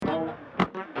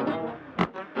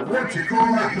What you call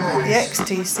that noise? The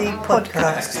XTC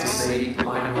Podcast.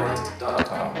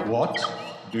 XTClimelight.com. What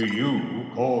do you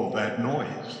call that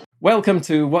noise? Welcome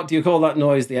to What Do You Call That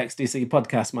Noise, the XTC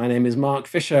podcast. My name is Mark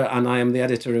Fisher, and I am the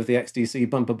editor of the XTC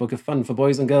Bumper Book of Fun for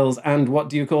Boys and Girls and What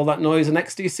Do You Call That Noise, an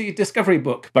XTC Discovery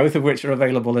book, both of which are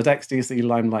available at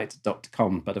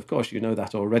xtclimelight.com. But of course, you know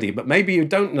that already. But maybe you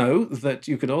don't know that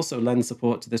you could also lend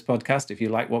support to this podcast if you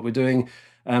like what we're doing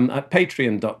at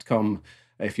patreon.com.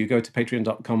 If you go to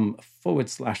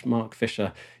patreon.com/Mark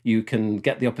Fisher, you can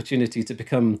get the opportunity to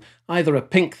become either a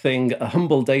pink thing, a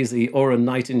humble daisy, or a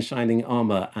knight in shining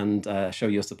armour and show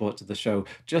your support to the show,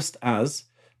 just as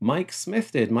Mike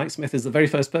Smith did. Mike Smith is the very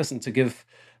first person to give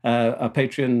a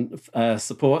Patreon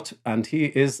support, and he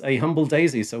is a humble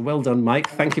daisy. So well done, Mike.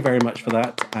 Thank you very much for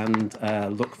that, and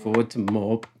look forward to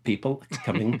more people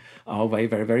coming our way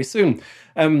very, very soon.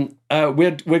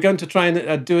 We're going to try and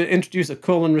introduce a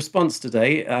call and response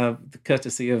today,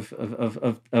 courtesy of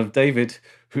David,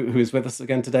 who is with us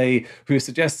again today, who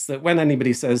suggests that when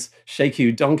anybody says "shake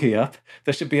you donkey up,"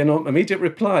 there should be an immediate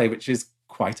reply, which is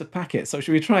quite a packet. So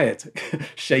should we try it?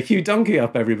 Shake you donkey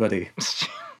up, everybody.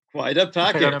 Quite a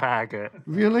packet.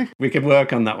 Really? We can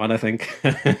work on that one, I think.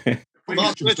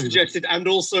 Mark suggested, and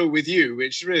also with you,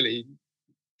 which really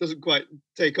doesn't quite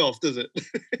take off, does it?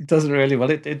 It doesn't really. Well,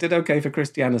 it did okay for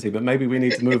Christianity, but maybe we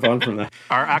need to move on from that.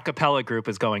 Our a cappella group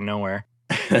is going nowhere.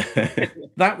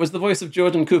 That was the voice of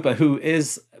Jordan Cooper, who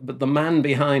is the man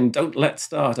behind Don't Let's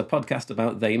Start, a podcast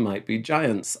about They Might Be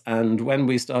Giants. And when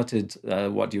we started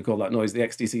What Do You Call That Noise, the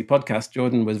XTC podcast,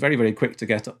 Jordan was very, very quick to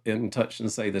get in touch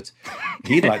and say that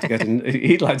he'd like to get in,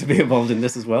 he'd like to be involved in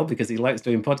this as well because he likes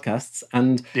doing podcasts.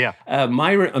 And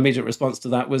my immediate response to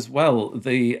that was, well,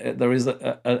 there is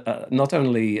not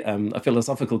only a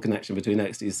philosophical connection between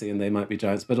XTC and They Might Be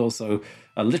Giants, but also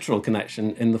a literal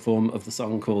connection in the form of the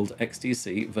song called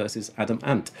XTC versus Adam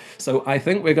Ant. So I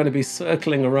think we're going to be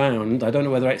circling around. I don't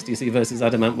know whether XTC versus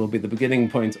Adam Ant will be the beginning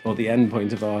point or the end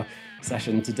point of our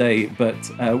session today, but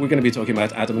we're going to be talking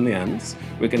about Adam and the Ants,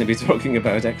 we're going to be talking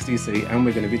about XTC, and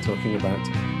we're going to be talking about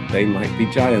They Might Be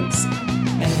Giants.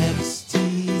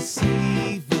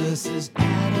 XTC versus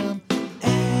Adam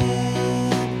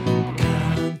Ant,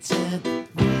 content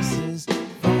versus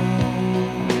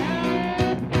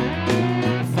phone,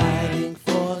 fighting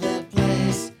for their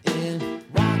place in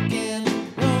rock and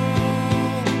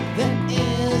roll. There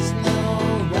is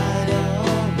no right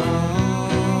or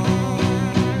wrong.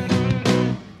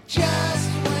 Just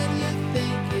when you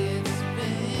think it's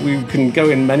been. We can go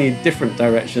in many different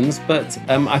directions, but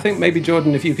I think maybe,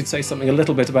 Jordan, if you could say something a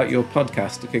little bit about your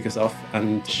podcast to kick us off,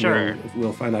 and Sure.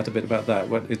 we'll find out a bit about that.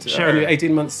 It's Sure. only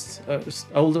 18 months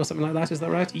old or something like that, is that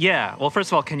right? Yeah. Well, first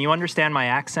of all, can you understand my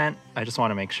accent? I just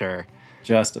want to make sure.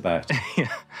 Just about. So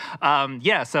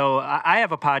I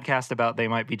have a podcast about They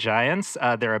Might Be Giants.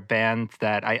 They're a band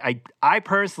that I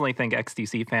personally think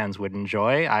XTC fans would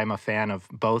enjoy. I'm a fan of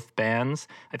both bands.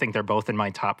 I think they're both in my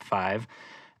top 5.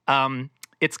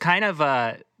 It's kind of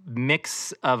a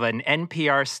mix of an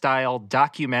NPR-style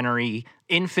documentary,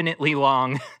 infinitely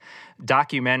long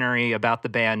documentary about the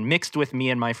band, mixed with me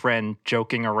and my friend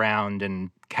joking around and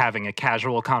having a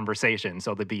casual conversation.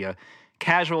 So there'd be a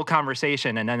casual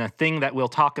conversation and then a thing that we'll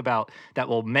talk about that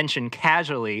we'll mention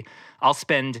casually. I'll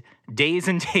spend days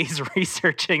and days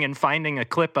researching and finding a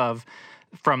clip of,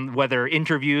 from whether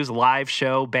interviews, live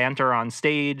show, banter on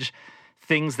stage,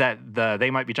 things that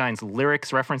They Might Be Giants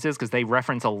lyrics references, because they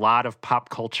reference a lot of pop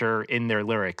culture in their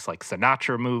lyrics, like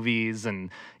Sinatra movies, and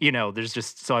there's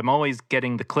just, so I'm always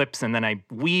getting the clips and then I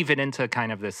weave it into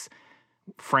kind of this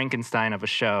Frankenstein of a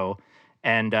show.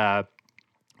 And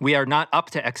we are not up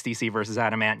to XTC versus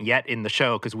Adam Ant yet in the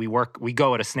show because we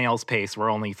go at a snail's pace.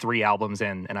 We're only 3 albums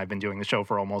in, and I've been doing the show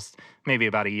for almost maybe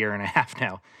about a year and a half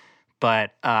now.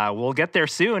 But we'll get there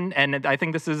soon, and I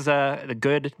think this is a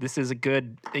good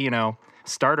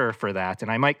starter for that.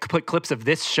 And I might put clips of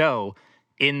this show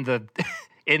in the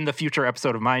future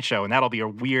episode of my show, and that'll be a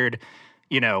weird,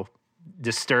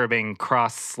 disturbing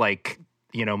cross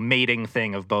mating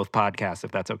thing of both podcasts,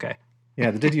 if that's okay.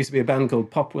 Yeah, there did used to be a band called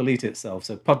Pop Will Eat Itself,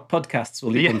 so podcasts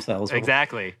will eat themselves.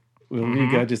 Exactly. We'll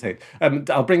regurgitate.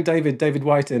 I'll bring David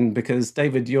White in, because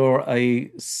David, you're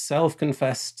a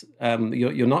self-confessed,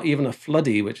 you're not even a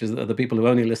floodie, which is the people who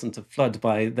only listen to Flood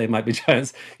by They Might Be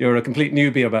Giants. You're a complete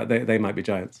newbie about They Might Be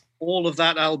Giants. All of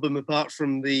that album, apart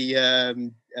from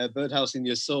the Birdhouse in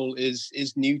Your Soul, is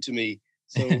new to me.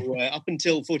 So up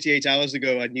until 48 hours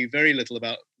ago, I knew very little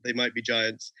about They Might Be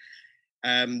Giants.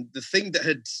 The thing that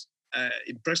had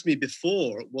impressed me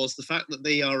before was the fact that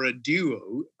they are a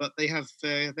duo, but they have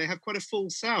quite a full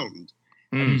sound.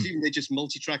 I Mm. presume they just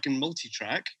multi-track and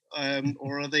multi-track,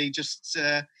 or are they just?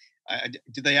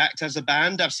 Do they act as a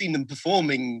band? I've seen them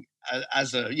performing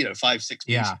as a 5-6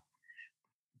 piece. Yeah.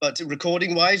 But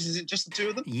recording-wise, is it just the two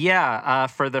of them? Yeah,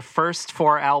 for the first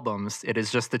 4 albums, it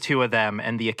is just the two of them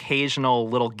and the occasional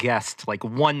little guest. Like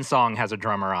one song has a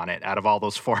drummer on it out of all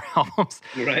those 4 albums.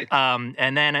 Right.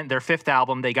 And then in their 5th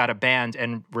album, they got a band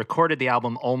and recorded the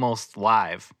album almost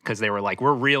live because they were like,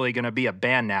 we're really going to be a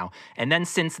band now. And then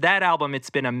since that album, it's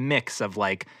been a mix of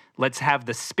like, let's have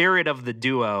the spirit of the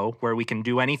duo where we can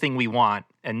do anything we want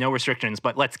and no restrictions,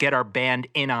 but let's get our band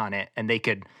in on it and they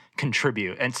could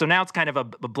contribute. And so now it's kind of a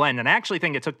blend. And I actually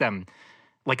think it took them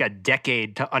like a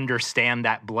decade to understand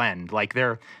that blend. Like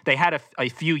they had a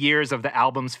few years of the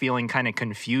albums feeling kind of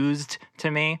confused to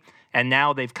me. And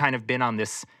now they've kind of been on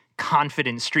this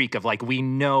confident streak of like, we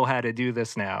know how to do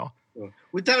this now.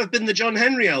 Would that have been the John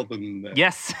Henry album?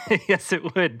 Yes, yes,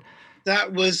 it would.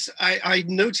 That was, I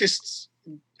noticed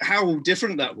how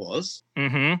different that was,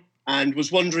 and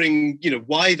was wondering,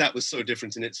 why that was so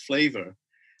different in its flavor.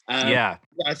 Yeah.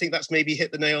 I think that's maybe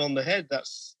hit the nail on the head.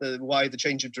 That's why the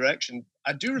change of direction.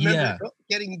 I do remember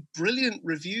getting brilliant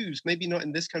reviews, maybe not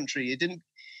in this country. It didn't,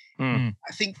 I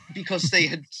think because they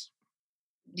had,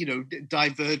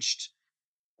 diverged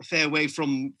a fair way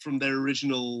from their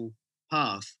original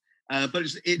path. But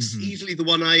it's easily the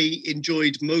one I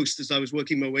enjoyed most as I was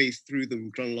working my way through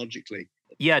them chronologically.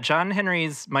 Yeah, John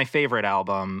Henry's my favorite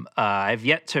album. I've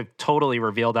yet to totally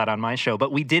reveal that on my show,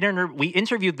 but we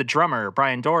interviewed the drummer,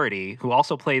 Brian Doherty, who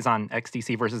also plays on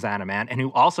XTC versus Adamant, and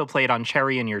who also played on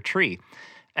Cherry in Your Tree.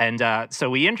 And so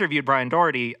we interviewed Brian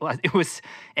Doherty. It was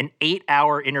an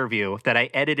 8-hour interview that I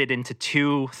edited into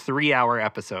 2 3-hour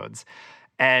episodes.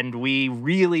 And he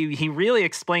really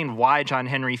explained why John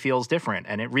Henry feels different.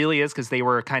 And it really is because they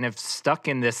were kind of stuck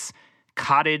in this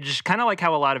cottage, kind of like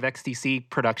how a lot of XTC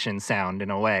productions sound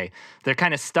in a way. They're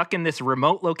kind of stuck in this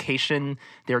remote location.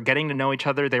 They're getting to know each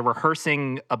other. They're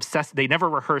rehearsing They never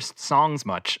rehearsed songs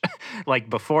much like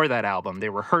before that album. They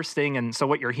were rehearsing. And so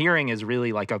what you're hearing is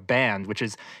really like a band,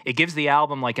 it gives the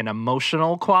album like an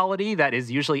emotional quality that is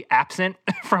usually absent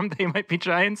from They Might Be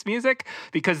Giants music,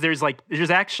 because there's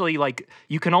actually like,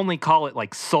 you can only call it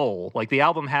like soul. Like the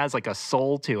album has like a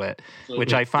soul to it,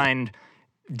 which I find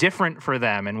different for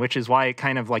them, and which is why it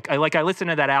kind of like I listen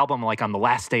to that album like on the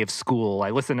last day of school. I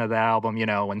listen to that album,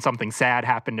 when something sad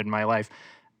happened in my life.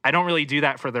 I don't really do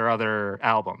that for their other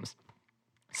albums.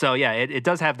 So yeah, it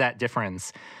does have that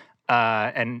difference.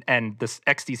 And this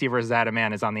XTC versus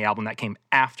Adamant is on the album that came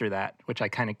after that, which I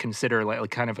kind of consider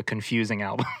like kind of a confusing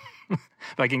album.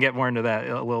 But I can get more into that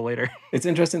a little later. It's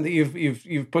interesting that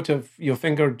you've put your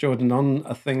finger, Jordan, on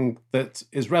a thing that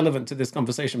is relevant to this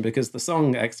conversation, because the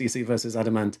song XTC versus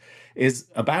Adamant is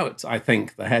about, I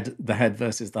think, the head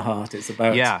versus the heart. It's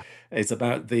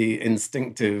about the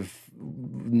instinctive,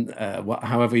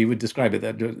 however you would describe it.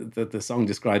 The song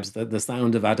describes the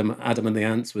sound of Adam and the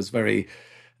Ants was very,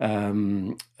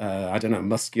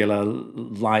 muscular,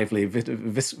 lively,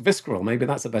 visceral. Maybe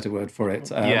that's a better word for it.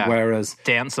 Whereas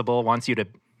danceable wants you to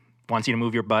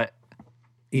move your butt.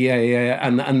 Yeah,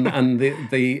 and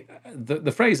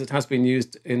the phrase that has been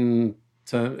used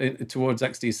towards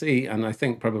XTC, and I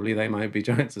think probably They Might Be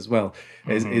Giants as well,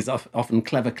 is often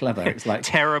clever. It's like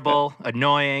terrible,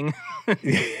 annoying.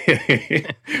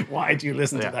 Why do you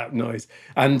listen to that noise?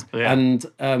 And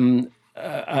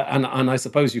I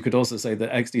suppose you could also say that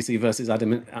XTC versus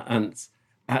Adam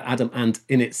Ant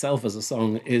in itself as a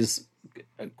song is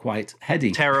quite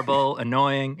heady, terrible,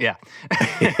 annoying. Yeah.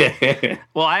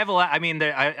 Well, I have a lot. I mean,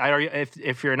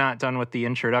 if you're not done with the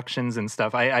introductions and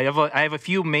stuff, I have a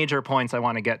few major points I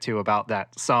want to get to about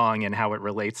that song and how it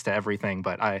relates to everything.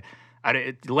 But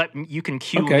you can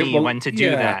cue me when to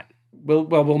do that.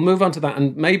 We'll move on to that,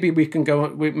 and maybe we can go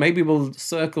on. Maybe we'll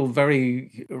circle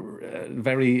very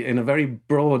in a very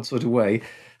broad sort of way.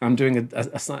 I'm doing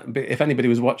a sign. If anybody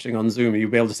was watching on Zoom,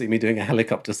 you'll be able to see me doing a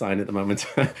helicopter sign at the moment.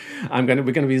 We're going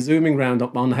to be zooming round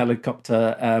up on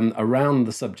helicopter around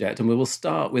the subject, and we will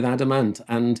start with Adamant.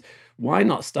 And why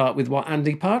not start with what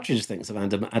Andy Partridge thinks of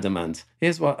Adamant?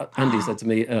 Here's what Andy said to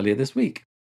me earlier this week.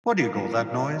 What do you call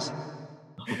that noise?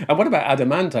 And what about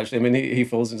Adamant, actually? I mean, he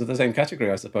falls into the same category,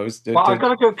 I suppose. I've got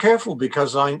to go careful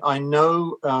because I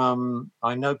know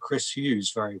Chris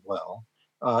Hughes very well.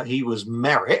 He was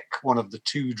Merrick, one of the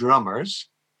 2 drummers,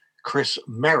 Chris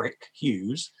Merrick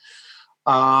Hughes.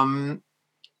 I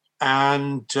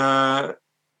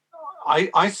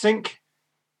think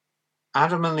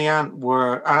Adam and the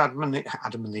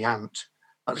Ant.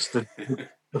 That's the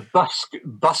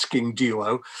busking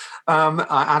duo.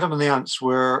 Adam and the Ants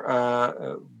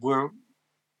were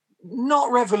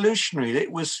not revolutionary.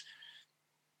 It was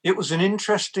it was an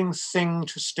interesting thing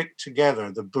to stick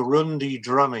together, the Burundi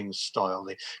drumming style,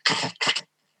 the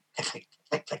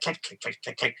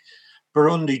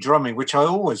Burundi drumming, which I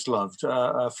always loved.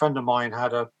 A friend of mine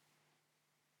had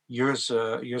years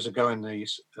ago in the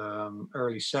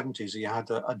early 70s, he had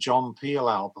a John Peel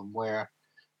album where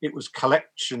it was a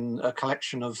collection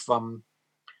of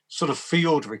sort of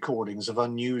field recordings of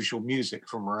unusual music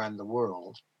from around the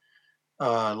world,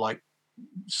 like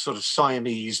sort of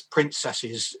Siamese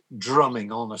princesses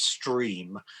drumming on a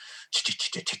stream,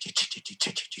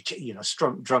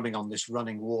 drumming on this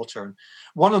running water. And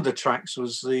one of the tracks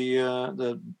was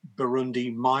the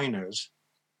Burundi miners,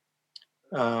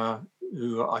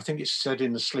 who I think it said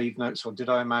in the sleeve notes, or did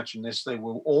I imagine this? They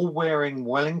were all wearing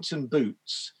Wellington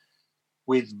boots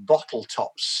with bottle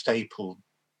tops stapled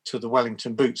to the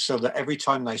Wellington boots, so that every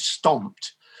time they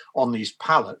stomped on these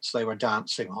pallets they were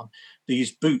dancing on,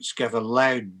 these boots gave a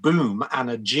loud boom and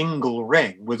a jingle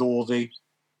ring with all the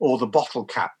bottle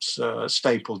caps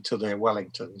stapled to their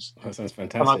Wellingtons. That sounds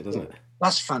fantastic, doesn't it?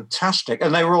 That's fantastic.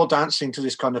 And they were all dancing to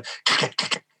this kind of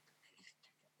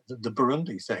the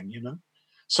Burundi thing, you know.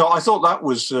 So I thought that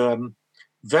was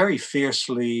very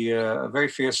fiercely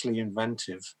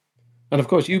inventive. And of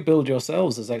course, you billed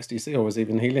yourselves as XTC, or was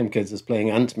even Helium Kids as playing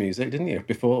Ant music, didn't you?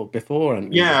 Before Ant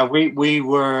music. Yeah, we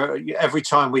were. Every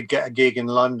time we'd get a gig in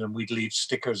London, we'd leave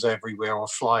stickers everywhere or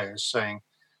flyers saying,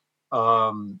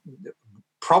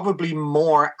 probably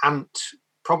more Ant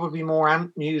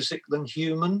music than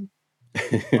Human.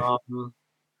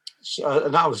 So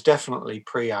that was definitely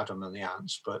pre-Adam and the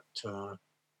Ants, but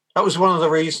that was one of the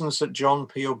reasons that John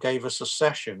Peel gave us a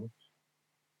session.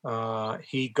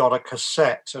 He got a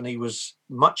cassette and he was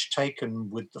much taken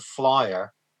with the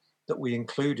flyer that we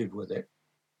included with it.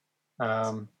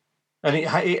 And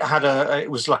it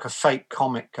was like a fake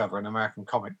comic cover, an American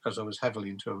comic, because I was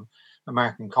heavily into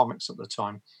American comics at the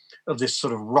time, of this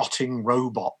sort of rotting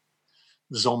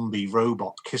zombie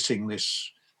robot kissing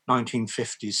this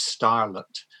 1950s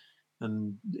starlet.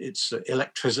 And it's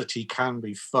electricity can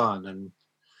be fun,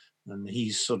 and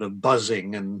he's sort of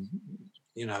buzzing, and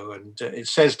you know, and it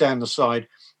says down the side,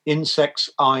 insects,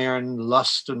 iron,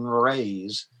 lust, and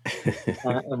rays.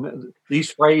 And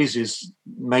these phrases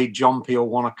made John Peel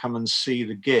want to come and see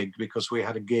the gig, because we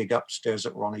had a gig upstairs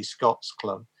at Ronnie Scott's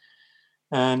club.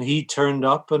 And he turned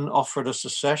up and offered us a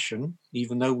session,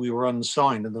 even though we were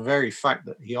unsigned. And the very fact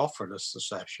that he offered us the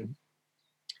session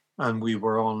and we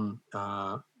were on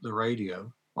the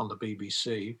radio, on the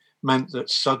BBC, meant that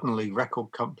suddenly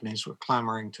record companies were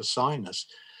clamoring to sign us.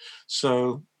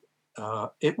 So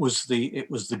it was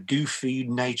the goofy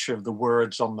nature of the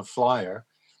words on the flyer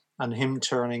and him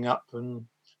turning up, and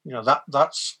you know,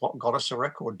 that's what got us a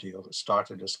record deal that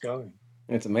started us going.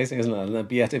 It's amazing, isn't it?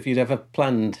 And yet, if you'd ever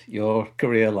planned your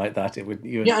career like that, it would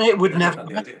never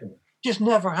happen. Just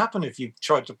never happen if you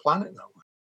tried to plan it that way.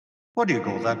 What do you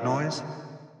call that noise?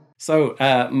 So,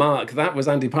 Mark, that was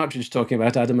Andy Partridge talking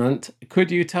about Adamant.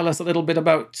 Could you tell us a little bit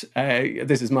about,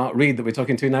 this is Mark Reed that we're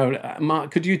talking to now.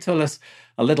 Mark, could you tell us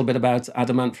a little bit about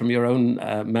Adamant from your own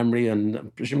memory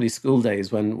and presumably school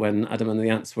days when Adam and the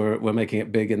Ants were making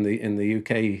it big in the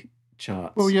UK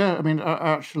charts? Well, yeah, I mean,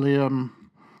 I actually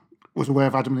was aware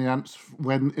of Adam and the Ants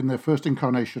when in their first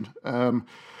incarnation.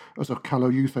 As a callow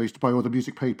youth, I used to buy all the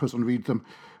music papers and read them,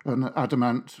 and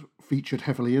Adamant featured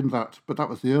heavily in that, but that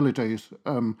was the early days.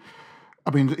 I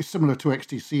mean, it's similar to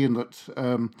XTC in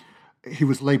that he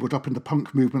was labelled up in the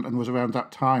punk movement and was around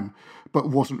that time, but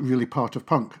wasn't really part of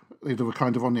punk. They were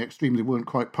kind of on the extreme. They weren't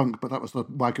quite punk, but that was the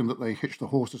wagon that they hitched the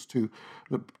horses to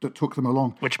that took them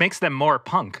along. Which makes them more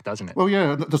punk, doesn't it? Well,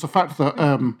 yeah, there's a fact that...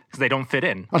 Because they don't fit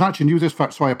in. I actually knew this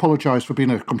fact, so I apologise for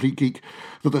being a complete geek,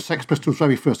 that the Sex Pistols'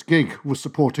 very first gig was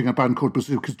supporting a band called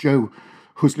Bazookas Joe,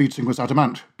 whose lead singer was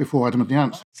Adamant, before Adam and the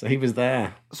Ants. So he was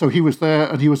there. So he was there,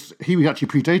 and he actually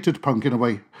predated punk in a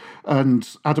way. And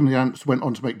Adam and the Ants went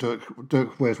on to make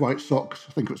Dirk Wears White Socks,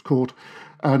 I think it was called.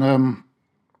 And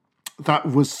that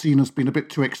was seen as being a bit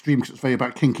too extreme, because it's very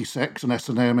about kinky sex and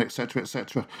S&M,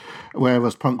 etc.,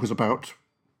 whereas punk was about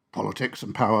politics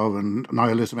and power and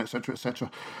nihilism, etc.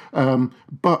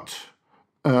 But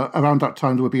around that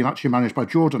time, they were being actually managed by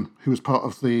Jordan, who was part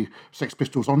of the Sex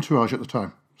Pistols entourage at the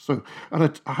time. So,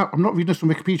 and I'm not reading this from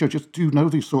Wikipedia, I just do know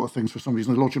these sort of things for some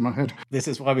reason, they lodge in my head. This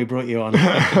is why we brought you on.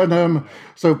 And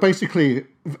so basically,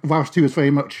 whilst he was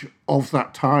very much of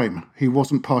that time, he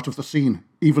wasn't part of the scene,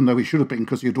 even though he should have been,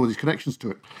 because he had all these connections to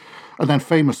it. And then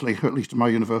famously, at least in my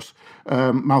universe,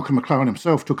 Malcolm McLaren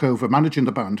himself took over managing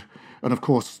the band, and of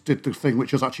course did the thing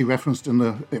which is actually referenced in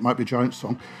the It Might Be Giants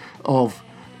song, of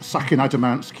sacking Adam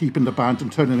Ant, keeping the band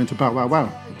and turning it into Bow Wow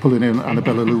Wow, pulling in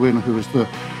Annabella Lewin, who was the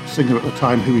singer at the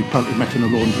time, who he apparently met in a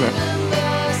laundrette.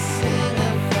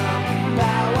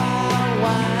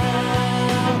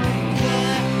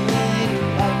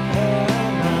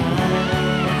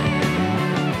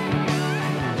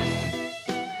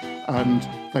 And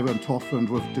they went off and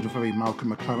did a very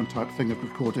Malcolm McLaren type thing of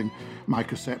recording My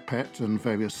Cassette Pet and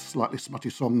various slightly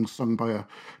smutty songs sung by a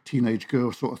teenage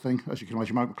girl sort of thing, as you can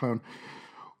imagine, Malcolm McLaren,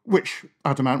 which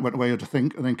Adam Ant went away to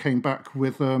think and then came back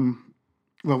with, well,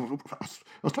 I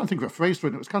was trying to think of a phrase for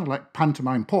it. It was kind of like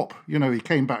pantomime pop. You know, he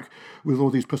came back with all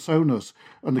these personas.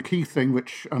 And the key thing,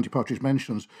 which Andy Partridge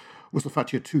mentions, was the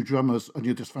fact you had two drummers and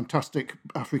you had this fantastic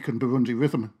African Burundi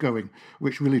rhythm going,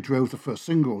 which really drove the first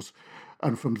singles.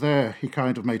 And from there, he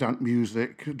kind of made Ant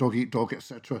Music, Dog Eat Dog,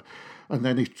 etc. And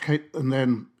then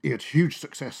he had huge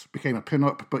success, became a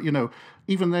pin-up. But, you know,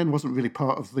 even then wasn't really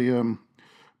part of the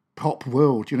pop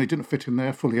world. You know, he didn't fit in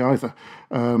there fully either.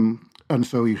 And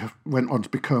so he went on to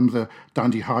become the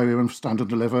Dandy Highwayman for Stand and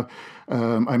Deliver.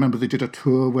 I remember they did a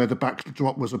tour where the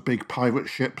backdrop was a big pirate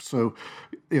ship. So,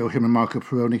 you know, him and Marco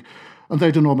Peroni. And they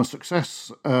had enormous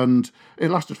success, and it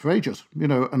lasted for ages, you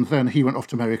know. And then he went off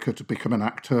to America to become an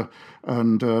actor,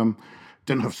 and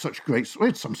didn't have such great. He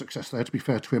had some success there, to be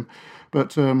fair to him,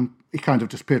 but he kind of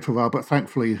disappeared for a while. But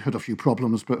thankfully, he had a few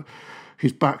problems. But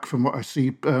he's back, from what I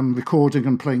see, recording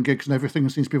and playing gigs and everything,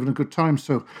 and seems to be having a good time.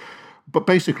 So, but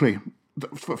basically,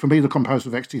 for me, the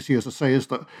comparison of XTC, as I say, is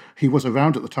that he was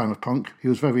around at the time of punk. He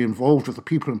was very involved with the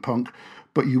people in punk,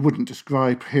 but you wouldn't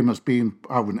describe him as being,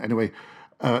 I wouldn't anyway,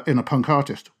 in a punk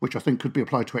artist, which I think could be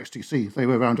applied to XTC. They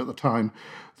were around at the time.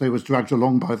 They was dragged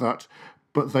along by that,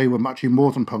 but they were actually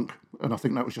more than punk, and I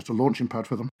think that was just a launching pad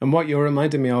for them. And what you're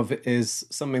reminding me of is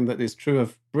something that is true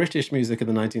of British music in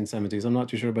the 1970s. I'm not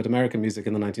too sure about American music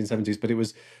in the 1970s, but it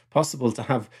was possible to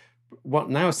have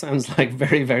what now sounds like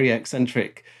very, very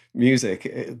eccentric music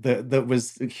that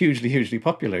was hugely, hugely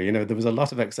popular. You know, there was a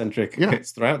lot of eccentric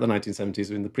hits throughout the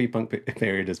 1970s in the pre-punk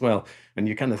period as well. And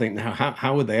you kind of think, now,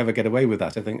 how would they ever get away with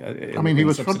that? I think. He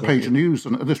was front page news,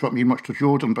 and this won't mean much to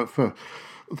Jordan, but for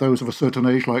those of a certain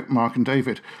age like Mark and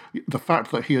David, the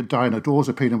fact that he had Diana Dawes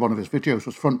appearing in one of his videos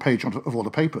was front page of all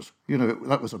the papers. You know,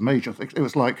 that was a major thing. It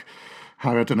was like,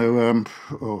 how, I don't know,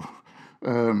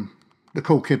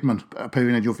 Nicole Kidman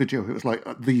appearing in your video. It was like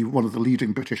one of the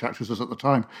leading British actresses at the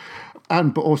time.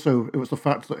 But also it was the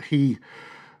fact that he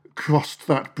crossed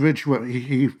that bridge where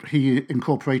he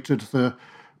incorporated the,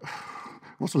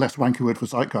 what's the less wanky word for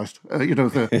zeitgeist? We'll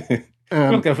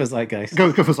go for zeitgeist.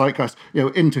 Go for zeitgeist, you know,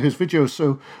 into his videos.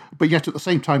 So, but yet at the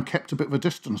same time kept a bit of a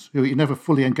distance. You know, he never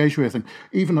fully engaged with anything.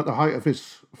 Even at the height of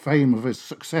his fame, of his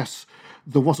success,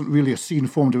 there wasn't really a scene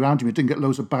formed around him. He didn't get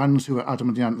loads of bands who were Adam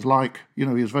and the Ants like. You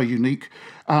know, he was very unique.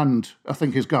 And I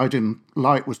think his guiding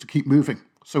light was to keep moving.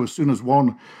 So as soon as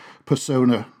one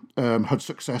persona had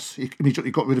success, he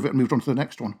immediately got rid of it and moved on to the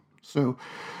next one. So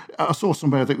I saw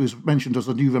somewhere that was mentioned as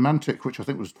a new romantic, which I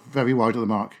think was very wide of the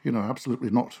mark. You know,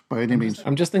 absolutely not by any means.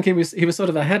 I'm just thinking he was sort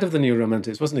of ahead of the new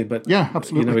romantics, wasn't he? But yeah,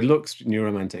 absolutely. You know, he looks new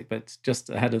romantic, but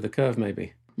just ahead of the curve,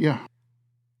 maybe. Yeah.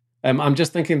 I'm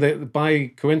just thinking that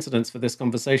by coincidence for this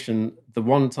conversation, the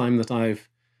one time that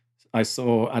I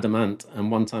saw Adam Ant and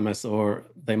one time I saw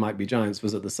They Might Be Giants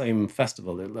was at the same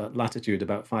festival at Latitude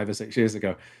about 5 or 6 years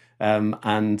ago.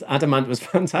 And Adam Ant was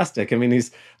fantastic. I mean,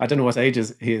 I don't know what age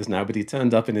he is now, but he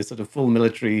turned up in his sort of full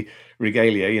military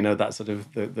regalia, you know, that sort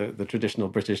of the traditional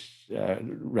British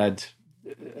red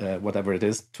whatever it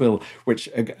is, twill, which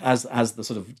as the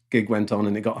sort of gig went on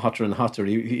and it got hotter and hotter,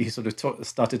 he sort of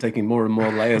started taking more and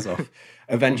more layers off,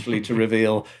 eventually to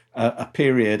reveal a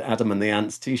period Adam and the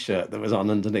Ants t-shirt that was on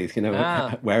underneath, you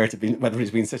know, where it had been, whether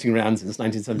it's been sitting around since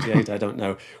 1978, I don't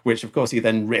know, which of course he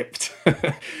then ripped.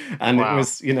 And It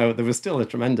was, you know, there was still a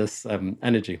tremendous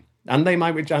energy. And They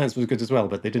Might Be Giants was good as well,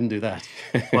 but they didn't do that.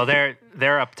 Well, they're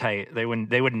uptight.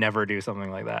 They would never do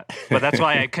something like that. But that's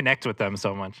why I connect with them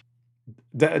so much.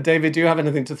 David, do you have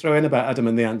anything to throw in about Adam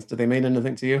and the Ants? Do they mean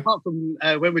anything to you? Apart from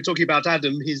when we're talking about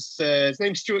Adam, his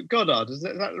name's Stuart Goddard. Is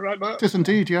that right, Mark? It is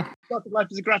indeed, yeah. Started life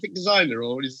as a graphic designer,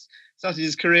 or started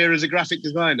his career as a graphic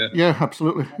designer. Yeah,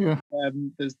 absolutely, yeah.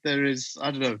 There is,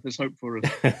 I don't know, there's hope for him.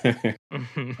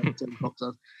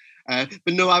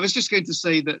 But no, I was just going to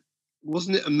say that,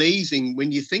 wasn't it amazing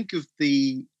when you think of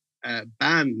the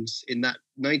bands in that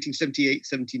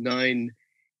 1978-79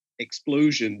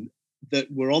 explosion that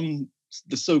were on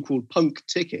the so-called punk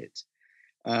ticket?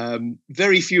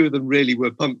 Very few of them really were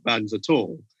punk bands at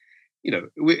all. You know,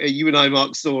 you and I,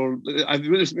 Mark, saw.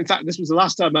 In fact, this was the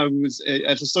last time I was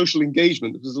at a social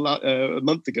engagement. It was a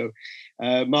month ago.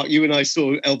 Mark, you and I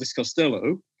saw Elvis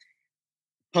Costello,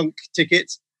 punk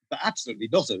ticket, but absolutely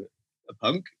not a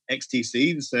punk.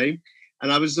 XTC, the same.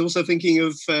 And I was also thinking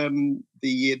of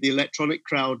the electronic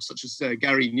crowd, such as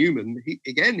Gary Newman.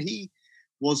 He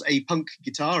was a punk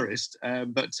guitarist,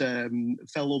 but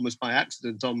fell almost by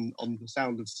accident on the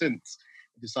sound of synths.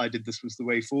 Decided this was the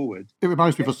way forward. It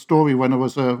reminds me of a story when I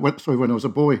was a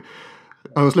boy.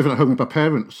 I was living at home with my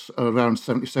parents around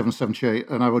 77, 78,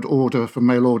 and I would order, from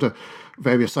mail order,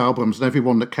 various albums, and every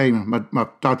one that came, my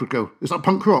dad would go, "Is that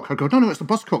punk rock?" I'd go, "No, it's the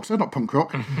Buzzcocks, they're not punk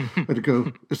rock." I'd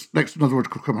go, next another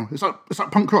word would come on, "Is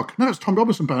that punk rock?" "No, it's Tom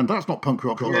Robinson Band, that's not punk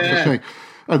rock." "Oh, that's okay."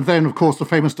 And then, of course, the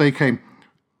famous day came,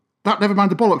 "That Never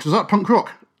Mind the Bollocks, is that punk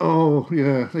rock?" "Oh,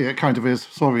 yeah, it kind of is.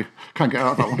 Sorry, can't get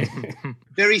out of that one."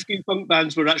 Very few punk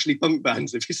bands were actually punk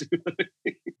bands, if you see what I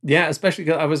mean. Yeah, especially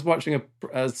 'cause I was watching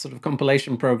a sort of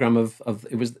compilation program of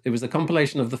it was a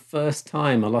compilation of the first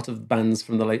time a lot of bands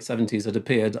from the late 70s had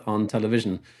appeared on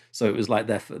television. So it was like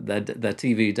their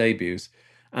TV debuts.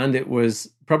 And it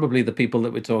was probably the people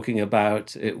that we're talking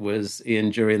about. It was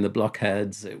Ian Dury and the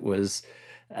Blockheads. It was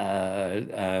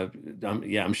I'm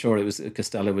sure it was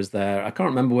Costello was there. I can't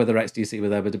remember whether XTC were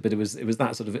there, but it was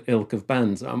that sort of ilk of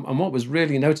bands. And what was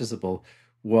really noticeable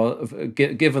was,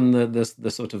 given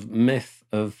the sort of myth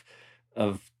of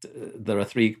there are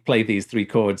play these three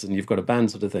chords and you've got a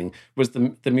band sort of thing, was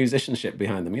the musicianship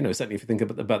behind them. Certainly if you think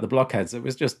about the Blockheads, it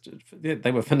was just,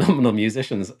 they were phenomenal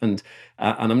musicians. And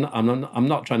I'm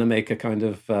not trying to make a kind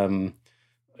of a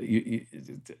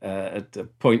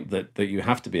point that you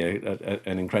have to be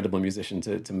an incredible musician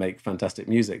to make fantastic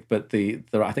music, but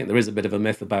I think there is a bit of a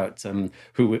myth about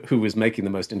who was making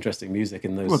the most interesting music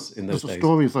in those days. There's a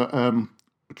story that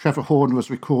Trevor Horn was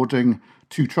recording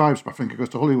Two Tribes by Finger Goes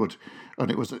to Hollywood, and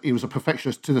he was a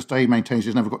perfectionist. To this day, he maintains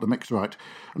he's never got the mix right,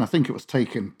 and I think it was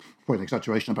taking, quite an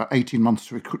exaggeration, about 18 months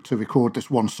to record this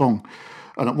one song.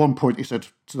 And at one point he said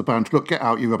to the band, "Look, get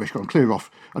out, you rubbish, go and clear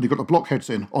off." And he got the Blockheads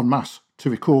in en masse to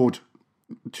record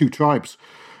Two Tribes.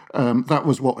 That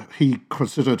was what he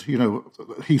considered,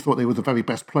 he thought they were the very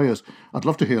best players. I'd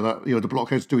love to hear that, the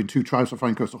Blockheads doing Two Tribes for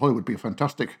Frank Goes to Hollywood would be a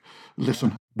fantastic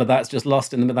listen. But that's just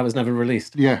lost that was never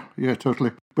released. Yeah,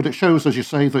 totally. But it shows, as you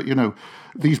say, that,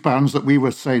 these bands that we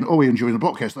were saying, "Oh, Ian Dury and the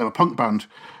Blockheads, they're a punk band,"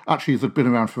 actually they'd been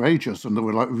around for ages and they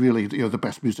were like really, the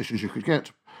best musicians you could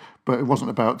get. But it wasn't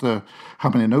about how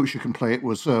many notes you can play, it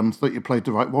was that you played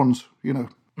the right ones,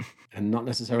 And not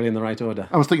necessarily in the right order.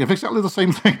 I was thinking of exactly the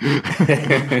same thing.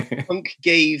 Punk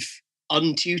gave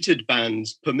untutored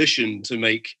bands permission to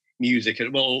make music,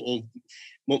 or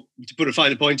to put a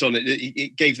finer point on it,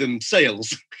 it gave them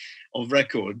sales of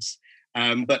records.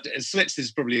 But Slits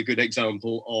is probably a good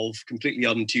example of completely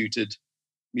untutored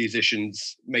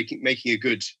musicians making a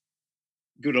good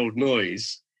old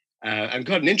noise, and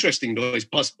quite an interesting noise,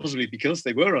 possibly because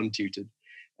they were untutored,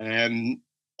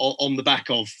 on the back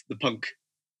of the punk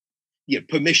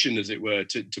permission, as it were,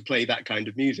 to play that kind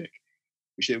of music,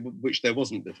 which there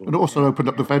wasn't before. And it also opened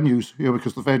up the venues,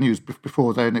 because the venues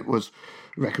before then, it was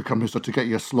record companies had to get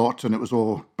you a slot and it was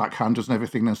all backhanders and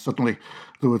everything. Then suddenly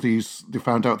they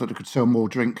found out that they could sell more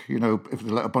drink, if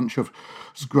they let a bunch of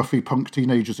scruffy punk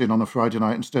teenagers in on a Friday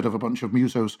night instead of a bunch of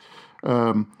musos.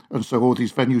 And so all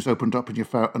these venues opened up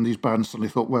and these bands suddenly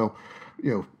thought, well,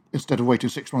 instead of waiting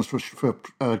 6 months for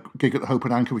a gig at the Hope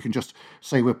and Anchor, we can just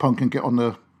say we're punk and get on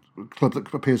the club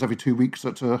that appears every 2 weeks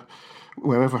at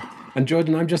wherever. And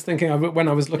Jordan, I'm just thinking, when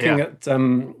I was looking at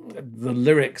the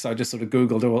lyrics, I just sort of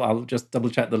Googled, I'll just double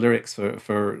check the lyrics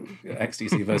for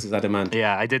XTC versus Adamant.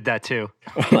 Yeah, I did that too.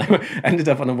 Well, I ended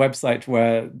up on a website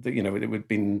where, it would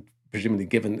been presumably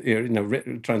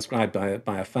given, transcribed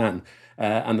by a fan.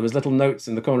 And there was little notes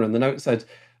in the corner, and the note said,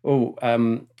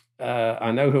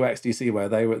 I know who XTC were.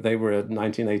 They were a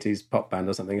 1980s pop band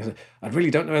or something. I really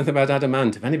don't know anything about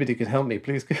Adamant. If anybody could help me,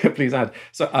 please add.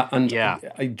 So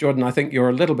Jordan, I think you're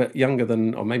a little bit younger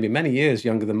than, or maybe many years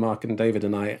younger than Mark and David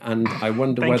and I. And I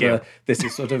wonder whether this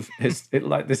is sort of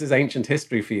this is ancient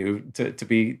history for you to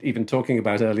be even talking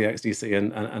about early XTC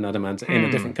and Adamant in a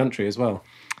different country as well.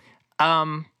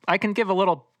 I can give a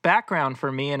little background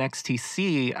for me and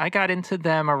XTC. I got into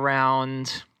them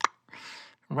around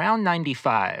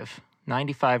 95,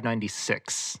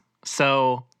 96.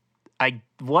 So I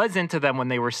was into them when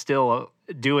they were still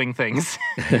doing things.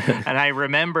 And I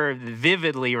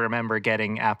vividly remember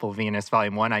getting Apple Venus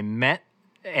Volume 1. I met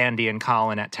Andy and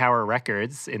Colin at Tower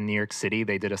Records in New York City.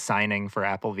 They did a signing for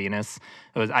Apple Venus.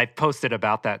 I posted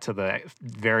about that to the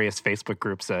various Facebook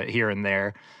groups here and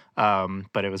there.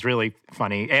 But it was really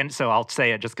funny. And so I'll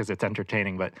say it just because it's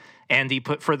entertaining. But Andy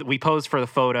we posed for the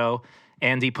photo.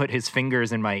 Andy put his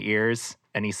fingers in my ears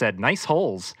and he said, "Nice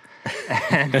holes."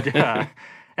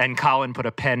 And Colin put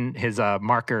his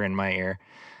marker in my ear.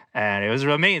 and it was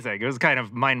amazing. It was kind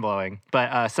of mind blowing.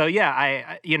 But so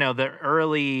yeah, the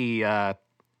early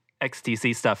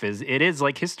XTC stuff is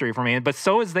like history for me. But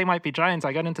so is They Might Be Giants.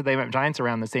 I got into They Might Be Giants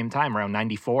around the same time, around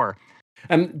 '94.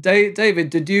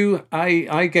 David, did you?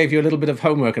 I gave you a little bit of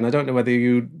homework, and I don't know whether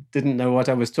you didn't know what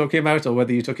I was talking about or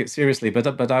whether you took it seriously.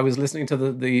 But I was listening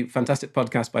to the fantastic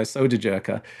podcast by Soda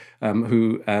Jerker,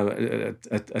 who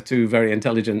are two very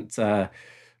intelligent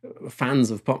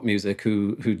fans of pop music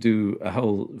who do a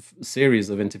whole series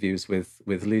of interviews with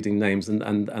leading names,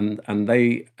 and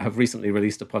they have recently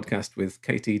released a podcast with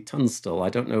Katie Tunstall. I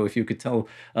don't know if you could tell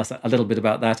us a little bit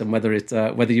about that and whether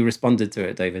you responded to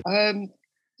it, David.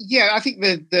 Yeah, I think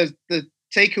the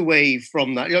takeaway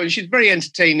from that, she's a very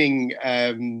entertaining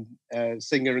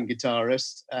singer and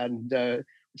guitarist, and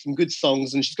some good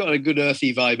songs, and she's got a good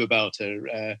earthy vibe about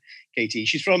her, Katie.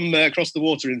 She's from across the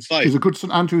water in Fife. She's a good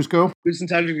St Andrews girl. Good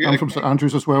St Andrews. I'm from St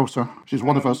Andrews as well, so she's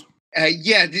one of us.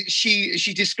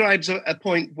 She describes a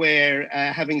point where,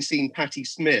 having seen Patti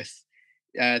Smith,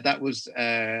 that was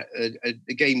a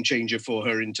game changer for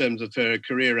her in terms of her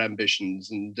career ambitions,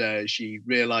 and she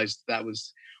realised that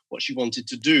was what she wanted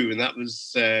to do, and that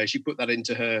was she put that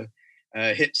into her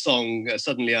hit song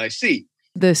 "Suddenly I See."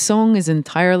 The song is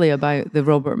entirely about the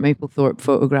Robert Mapplethorpe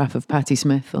photograph of Patti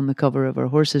Smith on the cover of her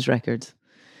Horses records,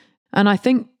 and I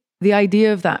think the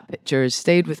idea of that picture has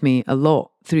stayed with me a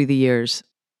lot through the years,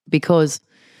 because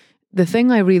the thing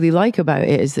I really like about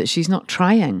it is that she's not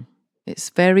trying. It's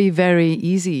very, very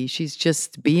easy. She's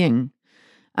just being,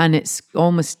 and it's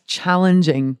almost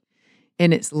challenging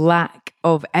in its lack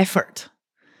of effort.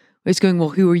 It's going, well,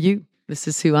 who are you? This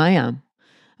is who I am.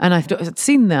 And I'd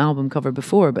seen the album cover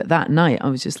before, but that night I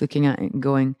was just looking at it and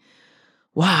going,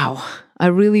 wow, I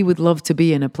really would love to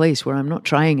be in a place where I'm not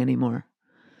trying anymore,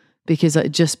 because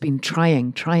I'd just been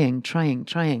trying.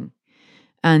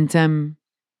 And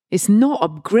it's not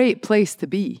a great place to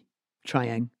be,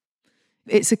 trying.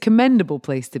 It's a commendable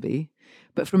place to be,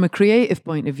 but from a creative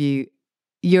point of view,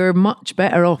 you're much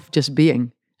better off just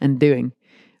being and doing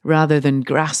rather than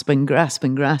grasping.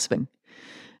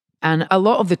 And a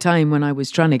lot of the time when I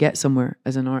was trying to get somewhere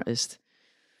as an artist,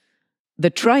 the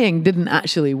trying didn't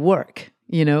actually work.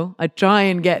 I'd try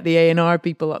and get the A&R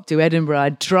people up to Edinburgh.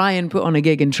 I'd try and put on a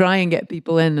gig and try and get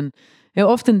people in, and it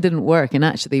often didn't work. And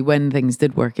actually, when things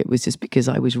did work, it was just because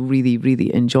I was really,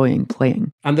 really enjoying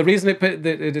playing. And the reason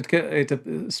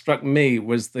it struck me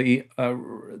was the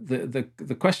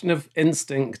question of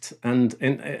instinct and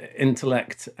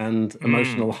intellect and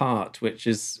emotional heart, which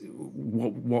is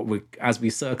what we, as we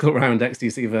circle around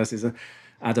XTC versus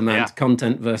Adamant,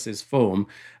 content versus form.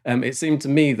 It seemed to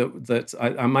me that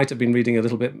I might have been reading a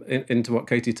little bit into what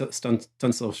Katie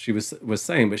Tunstall was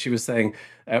saying, but she was saying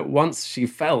once she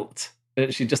felt.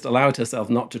 She just allowed herself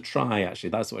not to try,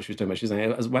 actually. That's what she was doing. She was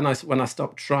saying, when I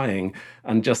stopped trying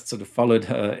and just sort of followed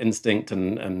her instinct,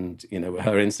 and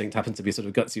her instinct happened to be sort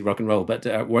of gutsy rock and roll.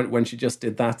 But when she just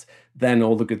did that, then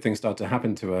all the good things started to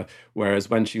happen to her. Whereas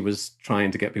when she was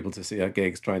trying to get people to see her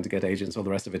gigs, trying to get agents, all the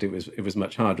rest of it, it was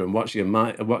much harder. And what she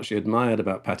admired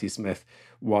about Patti Smith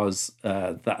was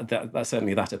that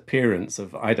certainly that appearance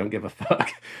of, I don't give a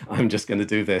fuck, I'm just going to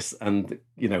do this, and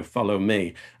follow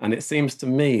me. And it seems to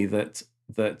me that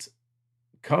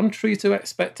contrary to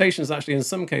expectations, actually, in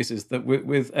some cases, that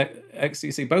with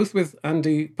XTC, both with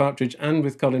Andy Partridge and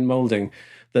with Colin Moulding,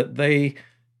 that they're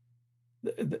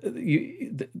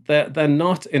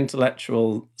not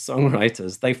intellectual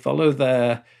songwriters. They follow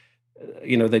their,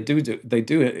 they do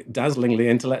dazzlingly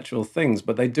intellectual things,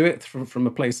 but they do it from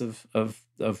a place of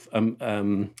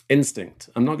instinct.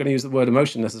 I'm not going to use the word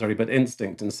emotion necessarily, but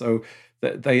instinct. And so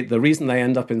the reason they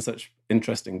end up in such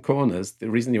interesting corners, the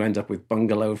reason you end up with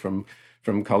Bungalow from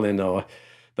Colin, or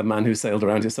The Man Who Sailed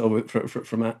Around His Soul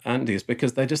from Andy, is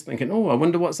because they're just thinking, oh, I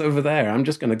wonder what's over there. I'm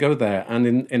just going to go there.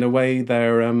 And in a way,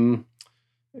 they're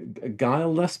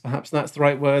guileless, perhaps that's the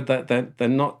right word, that they're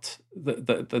not,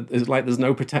 that it's like there's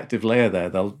no protective layer there.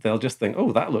 They'll just think,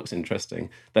 oh, that looks interesting.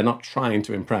 They're not trying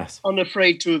to impress.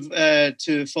 Unafraid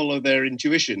to follow their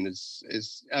intuition.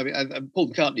 Paul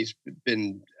McCartney's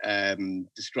been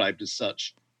described as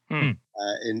such.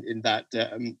 In that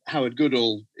Howard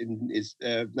Goodall in his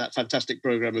that fantastic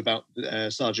program about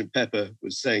Sgt. Pepper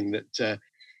was saying that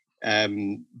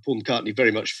Paul McCartney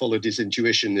very much followed his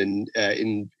intuition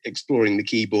in exploring the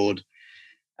keyboard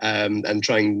and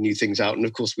trying new things out. And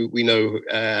of course, we know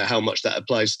how much that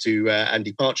applies to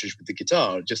Andy Partridge with the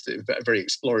guitar, just a very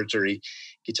exploratory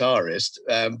guitarist,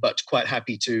 but quite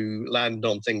happy to land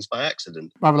on things by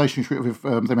accident. My relationship with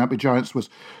They Might Be Giants was,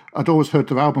 I'd always heard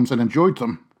their albums and enjoyed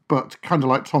them, but kind of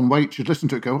like Tom Waits, you'd listen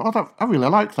to it, go, oh, I really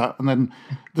like that. And then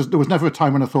there was never a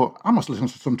time when I thought, I must listen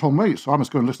to some Tom Waits, so I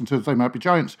must go and listen to They Might Be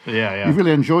Giants. Yeah. You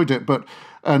really enjoyed it,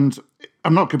 and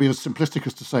I'm not going to be as simplistic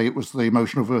as to say it was the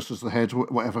emotional versus the head,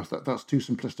 whatever. That's too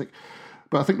simplistic.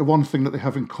 But I think the one thing that they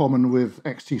have in common with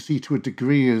XTC to a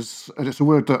degree is, and it's a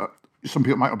word that some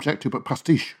people might object to, but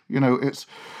pastiche. It's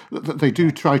they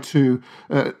do try to.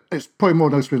 It's probably more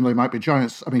noticeable than They Might Be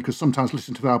Giants. I mean, because sometimes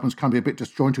listening to the albums can be a bit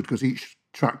disjointed because each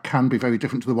track can be very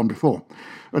different to the one before,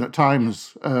 and at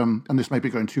times, and this may be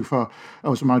going too far, I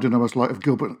was reminded of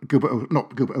Gilbert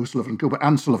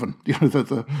Ann Sullivan.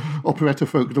 The operetta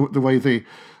folk, the way they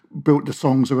built the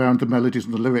songs around the melodies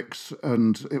and the lyrics,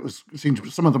 and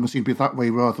some of them seemed to be that way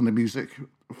rather than the music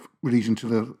leading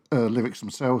to the lyrics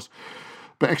themselves.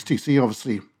 But XTC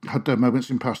obviously had their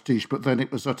moments in pastiche, but then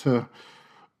it was at a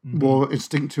more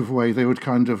instinctive way. They would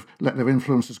kind of let their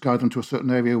influences guide them to a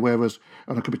certain area, whereas,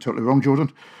 and I could be totally wrong,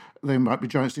 Jordan, They Might Be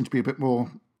Giants seem to be a bit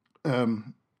more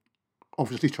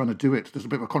obviously trying to do it. There's a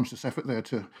bit of a conscious effort there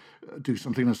to do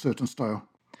something in a certain style.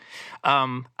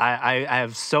 I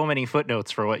have so many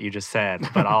footnotes for what you just said,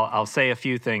 but I'll say a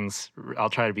few things.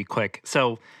 I'll try to be quick.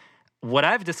 So what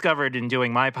I've discovered in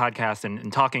doing my podcast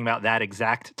and talking about that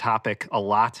exact topic a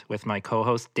lot with my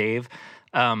co-host, Dave,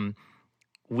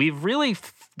 we've really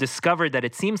discovered that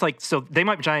it seems like, so They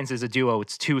Might Be Giants is a duo.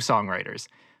 It's two songwriters.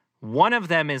 One of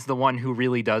them is the one who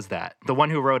really does that, the one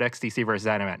who wrote XTC versus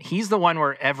Dynamite. He's the one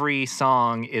where every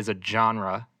song is a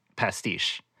genre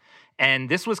pastiche. And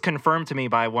this was confirmed to me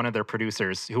by one of their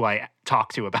producers who I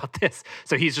talked to about this.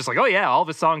 So he's just like, oh yeah, all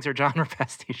the songs are genre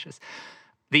pastiches.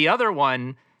 The other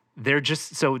one, that's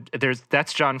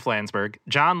John Flansburgh.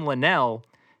 John Linnell,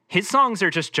 his songs are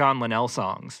just John Linnell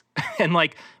songs. And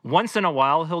like once in a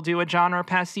while he'll do a genre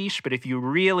pastiche, but if you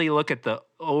really look at the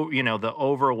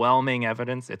overwhelming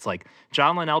evidence, it's like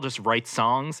John Linnell just writes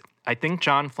songs. I think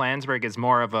John Flansburgh is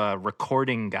more of a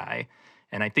recording guy.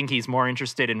 And I think he's more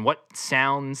interested in what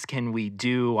sounds can we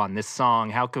do on this song?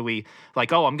 How could we,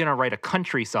 like, I'm going to write a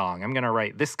country song. I'm going to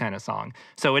write this kind of song.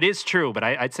 So it is true, but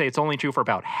I'd say it's only true for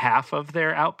about half of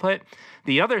their output.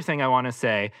 The other thing I want to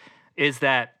say is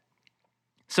that,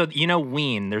 so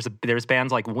Ween, there's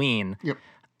bands like Ween. Yep.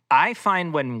 I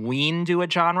find when Ween do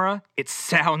a genre, it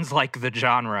sounds like the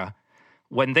genre.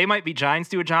 When They Might Be Giants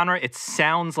do a genre, it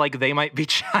sounds like They Might Be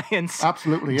Giants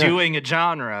Absolutely, yeah. doing a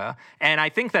genre. And I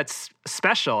think that's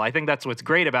special. I think that's what's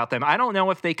great about them. I don't know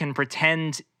if they can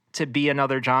pretend to be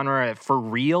another genre for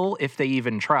real if they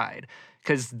even tried.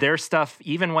 Because their stuff,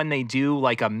 even when they do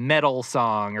like a metal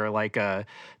song or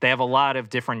they have a lot of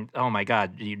different,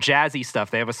 jazzy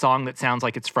stuff. They have a song that sounds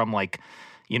like it's from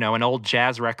an old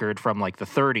jazz record from the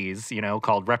 30s,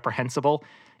 called Reprehensible.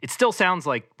 It still sounds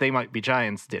like They Might Be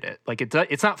Giants did it. Like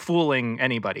it's not fooling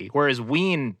anybody. Whereas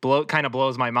Ween kind of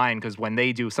blows my mind because when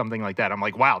they do something like that, I'm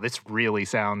like, wow, this really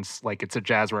sounds like it's a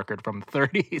jazz record from the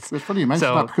 30s. It's funny you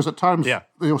mention that because at times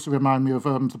they also remind me of the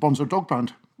Bonzo Dog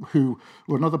Band, who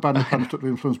were another band who kind of took the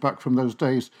influence back from those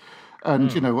days.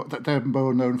 And, they're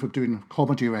more known for doing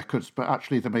comedy records, but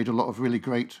actually they made a lot of really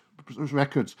great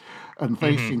records. And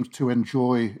they seem to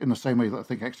enjoy, in the same way that I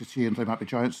think XTC and They Might Be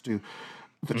Giants do,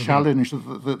 the challenge,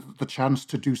 the chance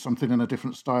to do something in a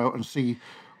different style and see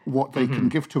what they can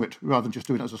give to it, rather than just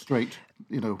doing it as a straight,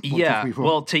 1, 2, 3, 4.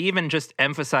 Well, to even just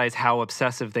emphasize how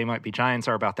obsessive They Might Be Giants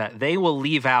are about that, they will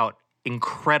leave out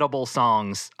incredible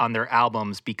songs on their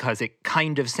albums because it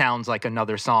kind of sounds like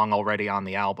another song already on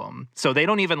the album. So they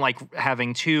don't even like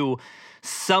having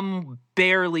some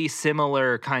barely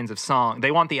similar kinds of song.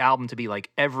 They want the album to be like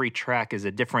every track is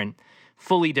a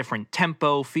fully different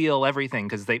tempo, feel, everything,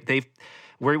 because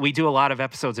we do a lot of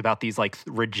episodes about these like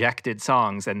rejected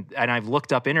songs, and I've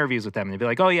looked up interviews with them, and they'd be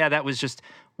like, oh yeah, that was just,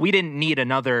 we didn't need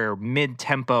another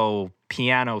mid-tempo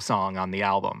piano song on the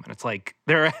album. And it's like,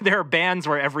 there are bands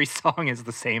where every song is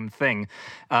the same thing.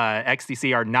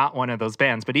 XTC are not one of those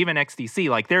bands, but even XTC,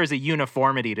 like there's a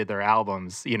uniformity to their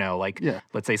albums,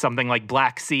 let's say something like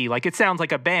Black Sea, like it sounds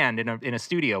like a band in a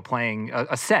studio playing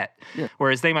a set. Yeah.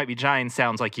 Whereas They Might Be Giants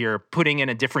sounds like you're putting in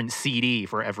a different CD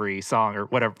for every song or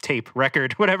whatever, tape,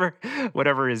 record,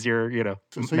 whatever is your,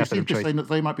 So method you seem of to choice. say that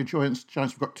They Might Be Giants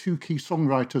have got two key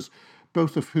songwriters,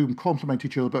 both of whom complement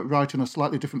each other but write in a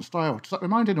slightly different style. Does that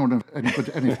remind anyone of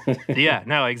anybody? Yeah,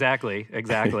 no, exactly.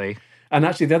 And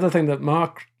actually, the other thing that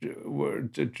Mark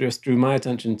just drew my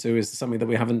attention to is something that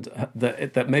we haven't,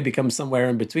 that may become somewhere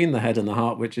in between the head and the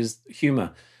heart, which is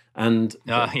humour. And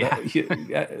yeah.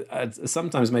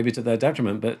 sometimes maybe to their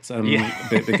detriment, but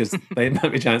because They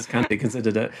Might Be Giants can be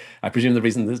considered. I presume the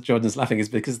reason that Jordan's laughing is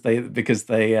because they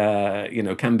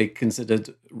can be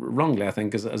considered wrongly, I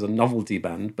think, as a novelty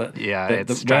band. But yeah, it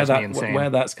drives me insane. Where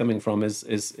that's coming from is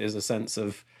a sense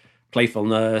of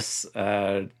playfulness,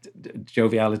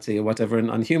 joviality, or whatever,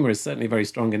 and humor is certainly very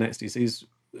strong in XTC's.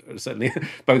 Certainly,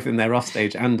 both in their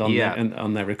offstage and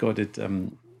on their recorded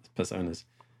personas.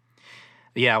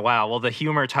 Yeah, wow. Well, the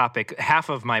humor topic, half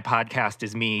of my podcast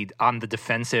is me on the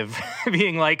defensive,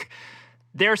 being like,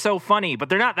 they're so funny, but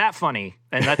they're not that funny.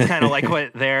 And that's kind of like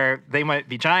what They Might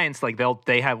Be Giants. Like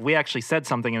we actually said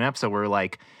something in an episode where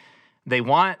like they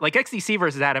want, like XTC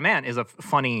versus Adam Ant is a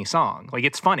funny song. Like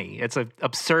it's funny. It's an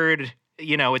absurd,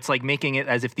 it's like making it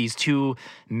as if these two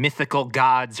mythical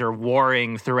gods are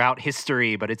warring throughout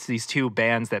history, but it's these two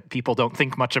bands that people don't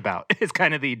think much about. It's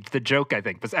kind of the joke, I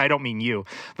think. But I don't mean you,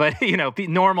 but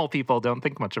normal people don't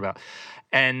think much about.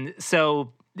 And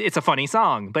so it's a funny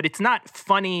song, but it's not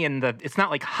funny it's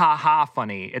not like ha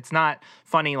funny. It's not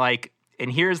funny like,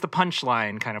 and here's the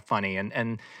punchline kind of funny.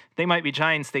 And They Might Be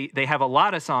Giants, they have a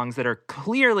lot of songs that are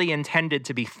clearly intended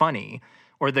to be funny,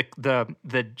 or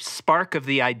the spark of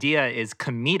the idea is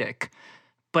comedic,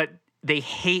 but they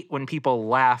hate when people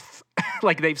laugh.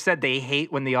 Like they've said, they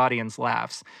hate when the audience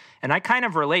laughs. And I kind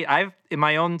of relate.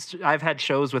 I've had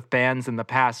shows with bands in the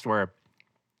past where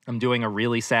I'm doing a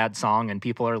really sad song and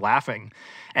people are laughing.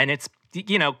 And it's,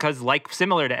 because like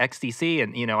similar to XTC,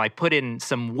 and, I put in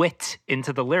some wit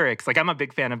into the lyrics. Like I'm a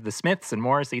big fan of the Smiths and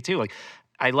Morrissey too. Like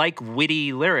I like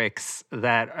witty lyrics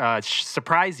that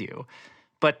surprise you.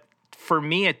 But for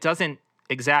me, it doesn't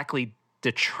exactly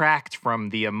detract from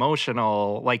the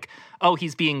emotional, like, oh,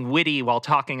 he's being witty while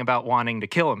talking about wanting to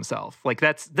kill himself. Like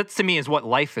that's to me is what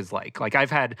life is like. Like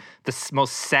I've had the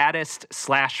most saddest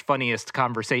 / funniest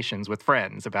conversations with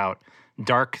friends about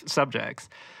dark subjects.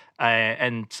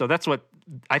 And so that's what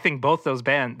I think both those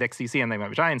bands, XTC and They Might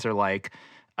Be Giants, are like.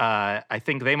 I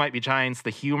think They Might Be Giants, the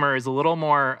humor is a little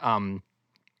more,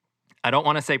 I don't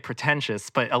want to say pretentious,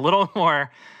 but a little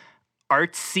more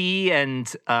artsy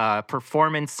and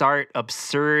performance art,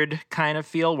 absurd kind of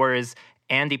feel, whereas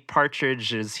Andy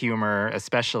Partridge's humor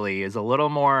especially is a little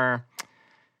more,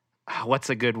 what's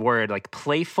a good word, like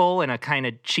playful in a kind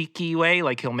of cheeky way.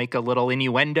 Like he'll make a little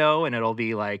innuendo and it'll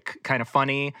be like kind of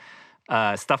funny,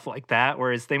 stuff like that.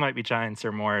 Whereas They Might Be Giants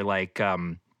are more like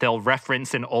they'll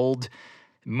reference an old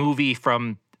movie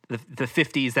from the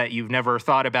 50s that you've never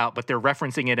thought about, but they're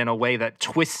referencing it in a way that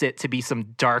twists it to be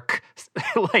some dark,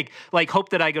 like Hope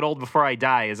That I Get Old Before I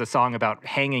Die is a song about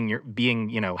hanging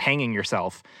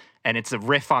yourself. And it's a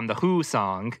riff on the Who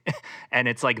song. And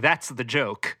it's like, that's the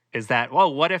joke, is that,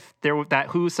 well, what if that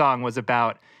Who song was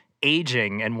about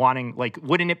aging and wanting, like,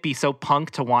 wouldn't it be so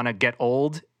punk to want to get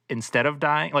old instead of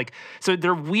dying? Like, so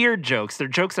they're weird jokes. They're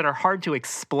jokes that are hard to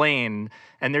explain.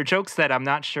 And they're jokes that I'm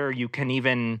not sure you can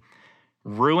even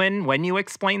ruin when you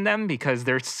explain them, because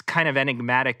they're kind of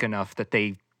enigmatic enough that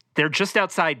they're just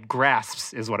outside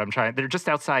grasps is what I'm trying. They're just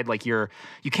outside, like you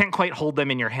can't quite hold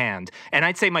them in your hand. And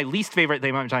I'd say my least favorite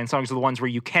They Might Be Giants songs are the ones where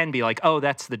you can be like, oh,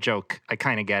 that's the joke. I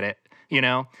kind of get it.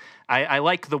 I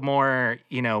like the more,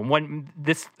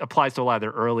 this applies to a lot of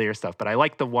their earlier stuff, but I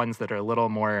like the ones that are a little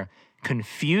more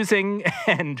confusing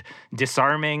and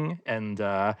disarming and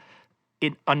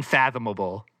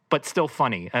unfathomable, but still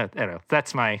funny. I don't know.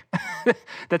 That's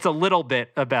that's a little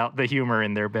bit about the humor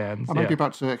in their bands. I might be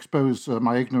about to expose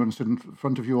my ignorance in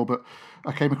front of you all, but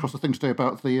I came across a thing today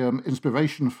about the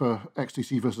inspiration for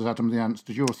XTC versus Adam the Ants.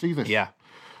 Did you all see this? Yeah.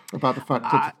 About the fact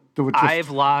that there were just... I've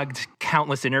logged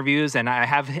countless interviews, and I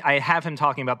have him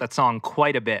talking about that song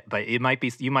quite a bit, but you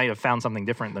might have found something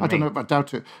different than me. I don't know, but I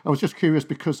doubt it. I was just curious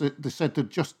because they said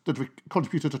they'd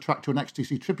contributed a track to an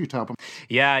XTC tribute album.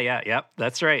 Yeah,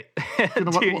 that's right. Do you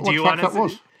know what track that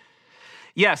was?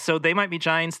 Yeah, so They Might Be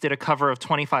Giants did a cover of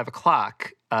 25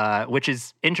 O'Clock, which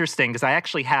is interesting because I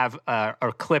actually have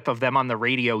a clip of them on the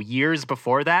radio years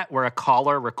before that where a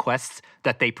caller requests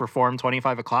that they perform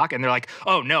 25 O'Clock, and they're like,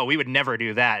 oh, no, we would never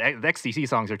do that. The XTC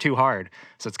songs are too hard.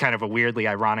 So it's kind of a weirdly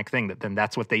ironic thing that then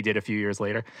that's what they did a few years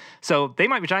later. So They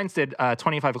Might Be Giants did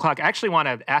 25 O'Clock. I actually want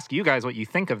to ask you guys what you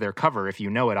think of their cover, if you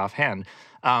know it offhand.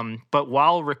 But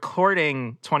while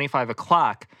recording 25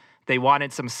 O'Clock, they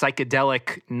wanted some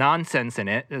psychedelic nonsense in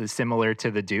it, similar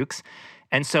to the Dukes.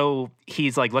 And so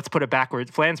he's like, let's put a backwards,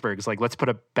 Flansburgh's like, let's put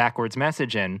a backwards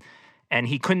message in. And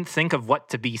he couldn't think of what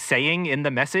to be saying in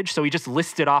the message. So he just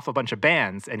listed off a bunch of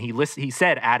bands. And he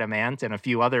said Adam Ant and a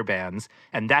few other bands.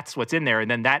 And that's what's in there. And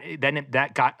then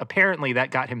that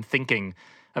got him thinking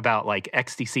about like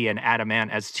XTC and Adam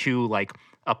Ant as two like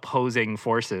opposing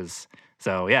forces.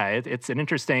 So yeah, it's an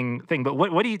interesting thing. But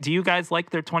what do you guys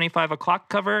like their 25 o'clock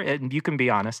cover? And you can be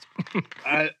honest.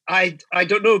 I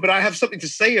don't know, but I have something to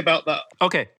say about that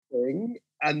Okay. thing,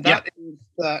 and that is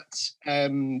that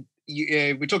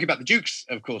we're talking about the Dukes,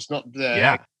 of course, not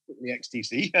the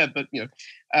XTC, but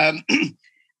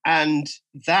and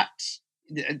that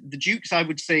the Dukes, I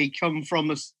would say, come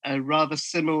from a rather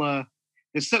similar.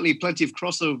 There's certainly plenty of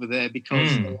crossover there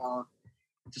because they are,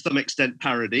 to some extent,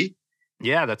 parody.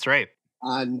 Yeah, that's right.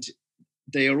 And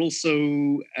they are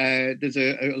also there's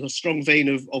a strong vein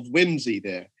of whimsy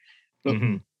there. But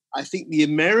I think the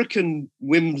American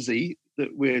whimsy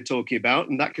that we're talking about,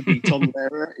 and that could be Tom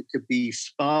Lehrer, it could be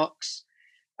Sparks,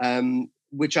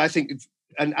 which I think,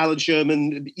 and Alan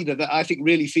Sherman, that I think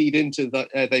really feed into that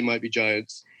They Might Be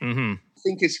Giants. I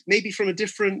think it's maybe from a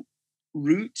different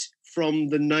route from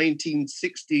the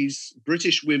 1960s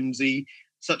British whimsy,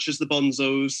 such as the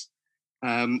Bonzos,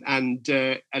 and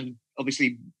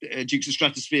obviously Dukes of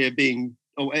Stratosphere being,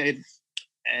 what do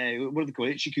they call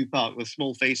it? Chiku Park with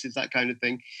small faces, that kind of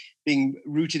thing, being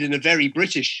rooted in a very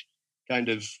British kind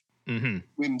of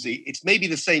whimsy. It's maybe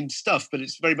the same stuff, but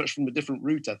it's very much from a different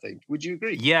route, I think. Would you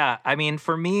agree? Yeah, I mean,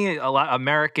 for me, a lot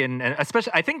American, and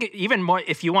especially, I think even more,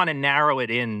 if you want to narrow it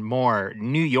in more,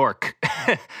 New York.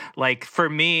 Like, for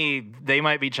me, They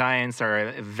Might Be Giants are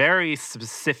a very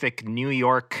specific New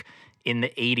York in the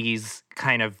 80s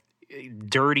kind of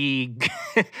dirty,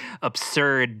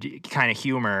 absurd kind of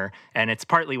humor, and it's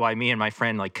partly why me and my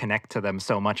friend like connect to them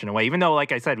so much in a way, even though,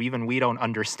 like I said, even we don't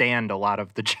understand a lot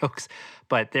of the jokes.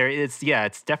 But there is,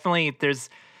 it's definitely, there's,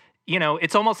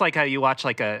 it's almost like how you watch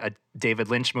like a David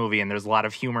Lynch movie and there's a lot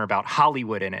of humor about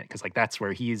Hollywood in it, because like that's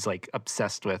where he's like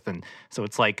obsessed with. And so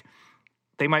it's like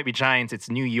They Might Be Giants, it's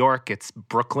New York, it's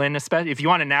Brooklyn, especially if you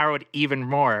want to narrow it even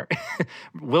more,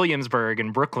 Williamsburg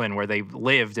and Brooklyn, where they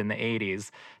lived in the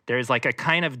 80s. There's like a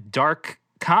kind of dark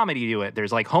comedy to it.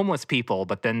 There's like homeless people,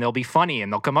 but then they'll be funny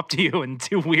and they'll come up to you and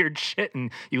do weird shit and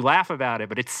you laugh about it,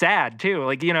 but it's sad too.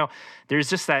 Like, there's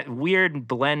just that weird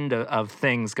blend of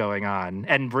things going on.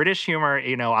 And British humor,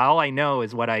 all I know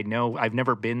is what I know. I've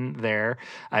never been there.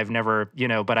 I've never,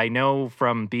 but I know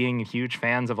from being huge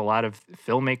fans of a lot of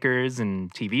filmmakers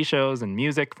and TV shows and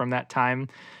music from that time,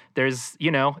 there's,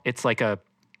 it's like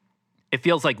it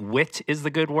feels like wit is the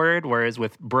good word, whereas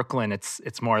with Brooklyn,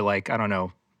 it's more like, I don't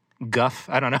know, guff.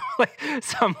 I don't know, like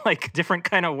some like different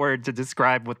kind of word to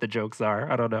describe what the jokes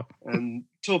are. I don't know. And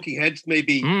Talking Heads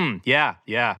maybe. Yeah.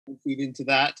 Feed into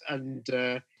that. And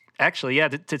actually,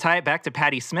 to tie it back to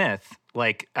Patti Smith,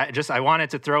 like I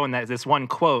wanted to throw in this one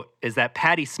quote is that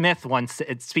Patti Smith once,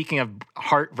 speaking of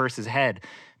heart versus head,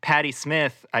 Patti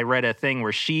Smith, I read a thing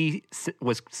where she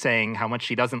was saying how much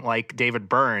she doesn't like David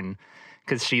Byrne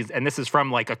because and this is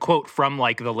from like a quote from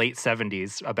like the late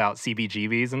 70s about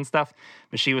CBGBs and stuff,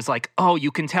 but she was like, oh, you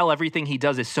can tell everything he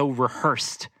does is so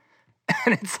rehearsed.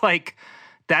 And it's like,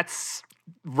 that's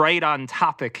right on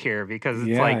topic here, because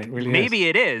it's like, it really maybe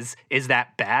it is. Is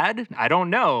that bad? I don't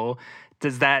know.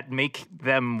 Does that make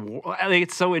them,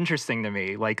 it's so interesting to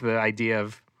me, like the idea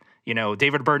of,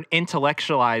 David Byrne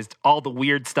intellectualized all the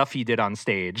weird stuff he did on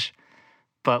stage,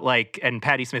 but like, and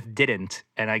Patti Smith didn't.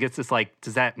 And I guess it's like,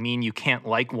 does that mean you can't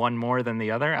like one more than the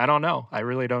other? I don't know. I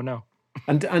really don't know.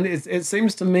 And it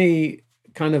seems to me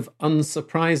kind of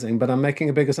unsurprising, but I'm making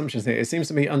a big assumption here. It seems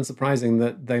to me unsurprising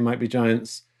that They Might Be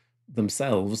Giants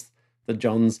themselves, the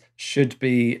Johns, should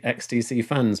be XTC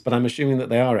fans, but I'm assuming that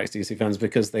they are XTC fans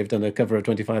because they've done a cover of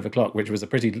 25 O'Clock, which was a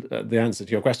pretty, the answer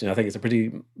to your question, I think it's a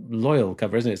pretty loyal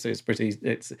cover, isn't it? So it's pretty,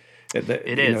 it is.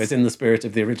 It's in the spirit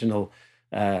of the original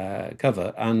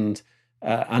cover, and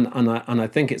I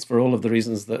think it's for all of the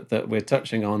reasons that we're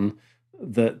touching on,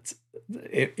 that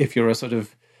if you're a sort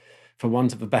of, for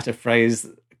want of a better phrase,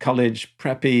 college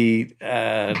preppy,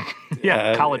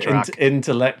 college rock,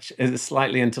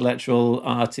 slightly intellectual,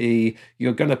 arty,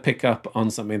 you're going to pick up on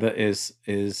something that is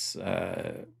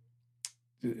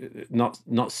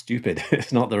not stupid.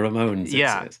 It's not the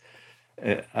Ramones.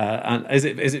 And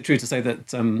is it true to say that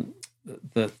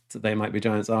that They Might Be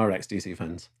Giants are XTC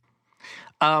fans?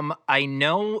 I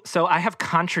know. So I have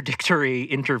contradictory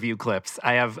interview clips.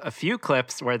 I have a few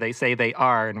clips where they say they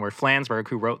are, and where Flansburgh,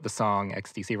 who wrote the song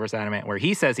XTC vs. Animate, where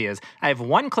he says he is. I have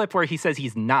one clip where he says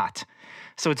he's not.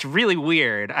 So it's really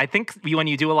weird. I think when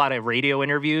you do a lot of radio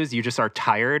interviews, you just are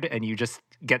tired and you just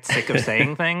get sick of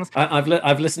saying things.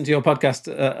 I've listened to your podcast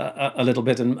a little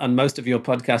bit, and most of your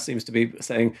podcast seems to be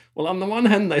saying, well, on the one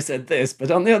hand, they said this, but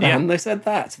on the other hand, they said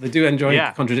that. So they do enjoy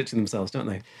contradicting themselves, don't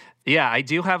they? Yeah, I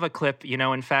do have a clip.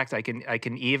 In fact, I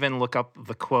can even look up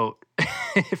the quote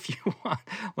if you want.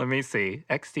 Let me see.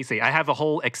 XTC. I have a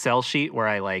whole Excel sheet where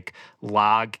I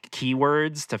log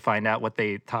keywords to find out what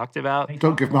they talked about.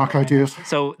 Don't give Mark ideas.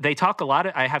 So they talk a lot.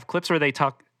 I have clips where they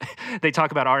talk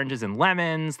about oranges and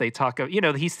lemons. They talk.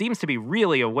 He seems to be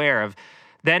really aware of.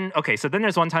 Then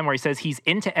there's one time where he says he's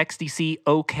into XTC.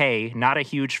 Okay, not a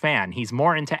huge fan. He's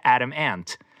more into Adam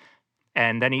Ant.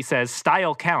 And then he says,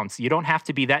 style counts. You don't have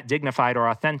to be that dignified or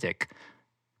authentic.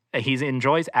 He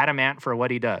enjoys Adam Ant for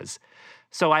what he does.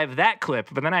 So I have that clip,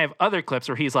 but then I have other clips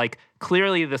where he's like,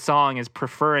 clearly the song is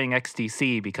preferring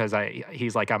XTC because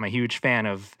he's like, I'm a huge fan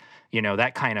of,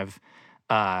 that kind of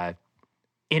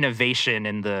innovation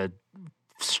in the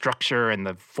structure and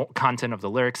the content of the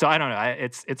lyrics. So I don't know.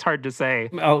 It's hard to say.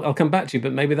 I'll come back to you,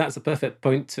 but maybe that's a perfect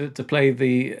point to play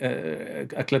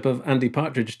a clip of Andy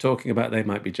Partridge talking about They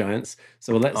Might Be Giants.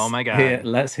 So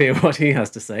let's hear what he has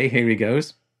to say. Here he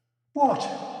goes.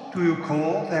 What do you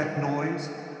call that noise?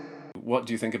 What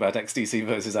do you think about XTC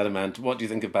versus Adamant? What do you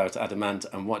think about Adamant?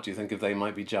 And what do you think of They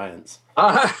Might Be Giants?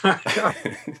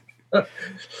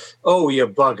 Oh, you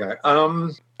bugger.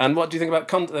 And what do you think about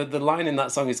the line in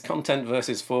that song is content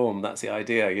versus form? That's the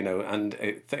idea, and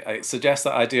it suggests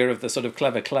that idea of the sort of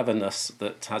cleverness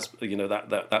that has,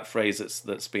 that phrase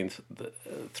that's been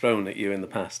thrown at you in the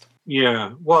past.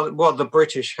 Yeah, well, the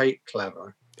British hate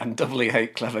clever. And doubly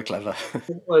hate clever.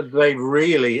 Well, they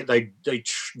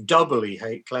doubly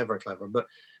hate clever, but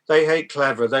they hate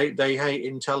clever. They hate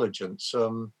intelligence.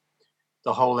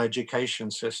 The whole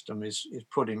education system is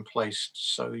put in place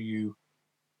so you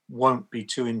won't be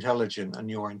too intelligent and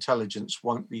your intelligence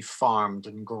won't be farmed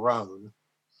and grown.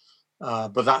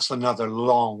 But that's another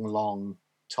long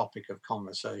topic of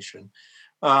conversation.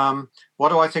 What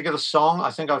do I think of the song? I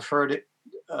think I've heard it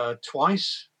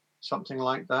twice, something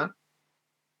like that.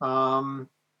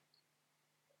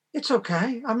 It's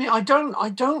okay. I mean, I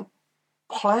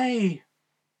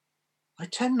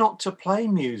tend not to play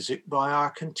music by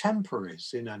our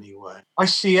contemporaries in any way. I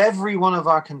see every one of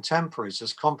our contemporaries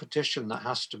as competition that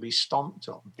has to be stomped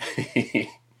on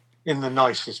in the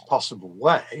nicest possible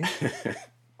way.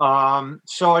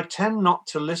 So I tend not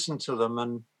to listen to them,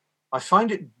 and I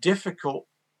find it difficult,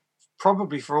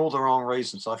 probably for all the wrong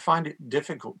reasons. I find it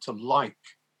difficult to like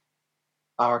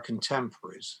our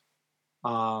contemporaries.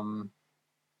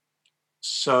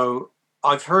 So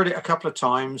I've heard it a couple of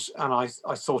times, and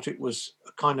I thought it was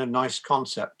a kind of nice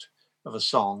concept of a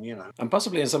song, And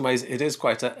possibly in some ways it is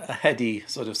quite a heady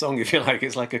sort of song, if you like.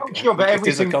 It's like sure, but it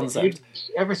is a concept.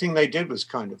 Everything they did was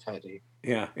kind of heady.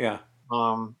 Yeah.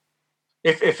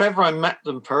 If ever I met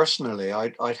them personally,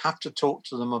 I'd have to talk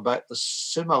to them about the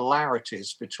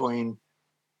similarities between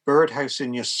Birdhouse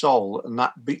in Your Soul and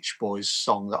that Beach Boys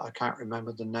song that I can't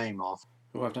remember the name of.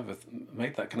 Oh, I've never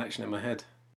made that connection in my head.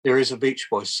 There is a Beach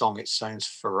Boys song it sounds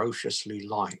ferociously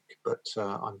like, but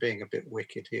I'm being a bit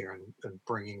wicked here and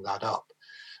bringing that up.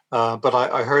 But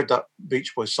I heard that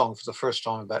Beach Boys song for the first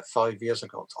time about 5 years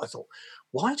ago. I thought,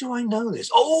 why do I know this?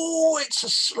 Oh, it's a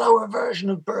slower version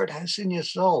of Birdhouse in Your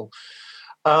Soul.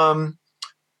 But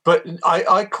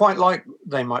I quite like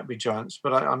They Might Be Giants,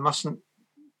 but I mustn't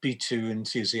be too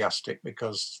enthusiastic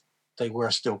because they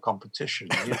were still competition.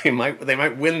 they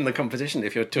might win the competition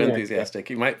if you're too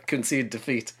enthusiastic. You might concede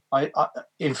defeat.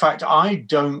 In fact, I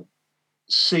don't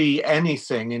see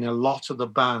anything in a lot of the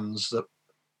bands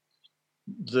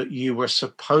that you were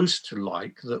supposed to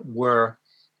like that were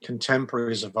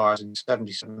contemporaries of ours in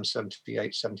 77,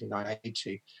 78, 79,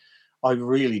 80. I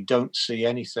really don't see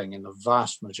anything in the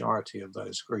vast majority of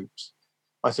those groups.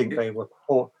 I think they were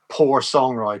poor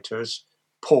songwriters,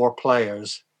 poor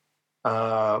players,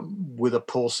 with a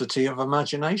paucity of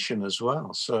imagination as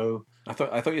well. So I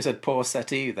thought you said poor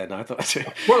settee then. I thought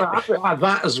well,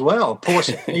 that as well. Poor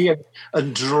settee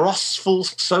and drossful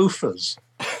sofas.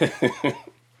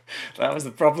 That was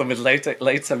the problem with late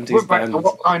 70s bands.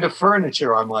 What kind of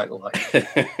furniture I might like.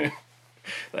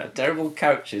 They had terrible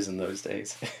couches in those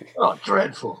days. Oh,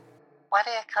 dreadful. What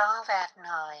do you call that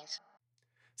noise?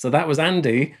 So that was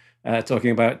Andy talking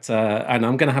about, and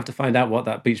I'm going to have to find out what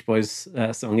that Beach Boys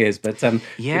song is. But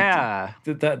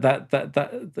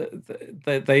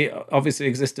they obviously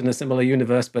exist in a similar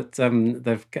universe, but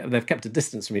they've kept a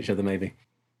distance from each other. Maybe.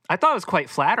 I thought it was quite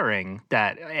flattering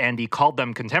that Andy called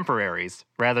them contemporaries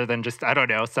rather than just, I don't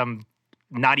know, some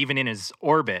not even in his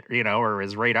orbit, or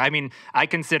his radar. I mean, I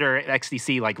consider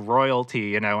XTC like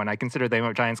royalty, and I consider They Might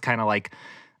Be Giants kind of like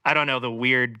I don't know, the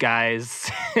weird guys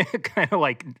kind of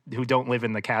like who don't live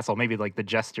in the castle, maybe like the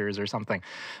jesters or something.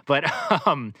 But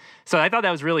so I thought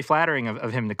that was really flattering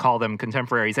of him to call them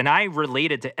contemporaries. And I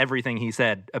related to everything he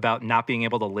said about not being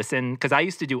able to listen, because I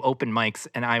used to do open mics,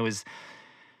 and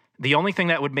the only thing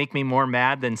that would make me more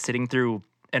mad than sitting through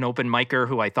an open micer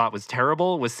who I thought was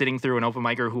terrible was sitting through an open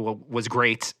micer who was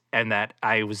great, and that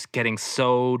I was getting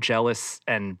so jealous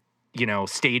and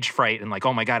stage fright and like,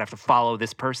 oh my God, I have to follow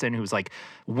this person who's like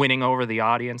winning over the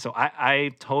audience. So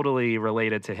I totally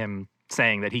related to him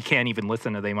saying that he can't even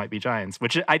listen to They Might Be Giants,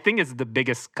 which I think is the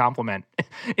biggest compliment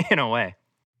in a way.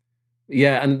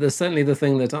 Yeah, and there's certainly the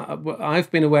thing that I've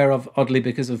been aware of, oddly,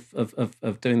 because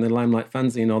of doing the Limelight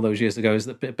fanzine all those years ago, is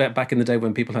that back in the day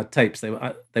when people had tapes,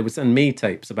 they would send me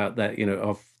tapes about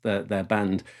their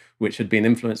band, which had been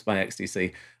influenced by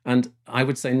XTC. And I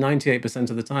would say 98%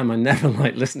 of the time, I never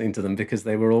liked listening to them because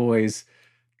they were always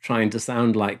trying to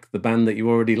sound like the band that you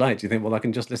already liked. You think, well, I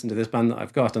can just listen to this band that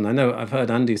I've got. And I know I've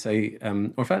heard Andy say, or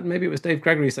in fact, maybe it was Dave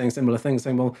Gregory saying similar things,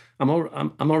 saying, well, I'm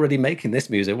already making this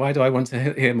music. Why do I want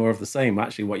to hear more of the same?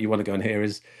 Actually, what you want to go and hear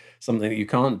is something that you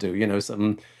can't do,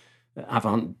 some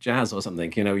avant jazz or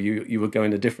something. You would go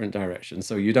in a different direction.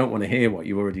 So you don't want to hear what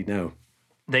you already know.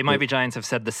 They Might Be Giants have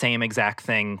said the same exact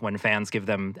thing when fans give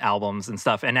them albums and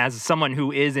stuff. And as someone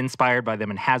who is inspired by them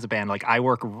and has a band, like I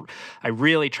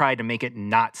really tried to make it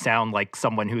not sound like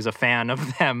someone who's a fan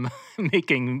of them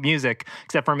making music,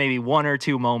 except for maybe one or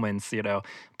two moments,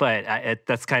 But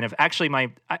that's kind of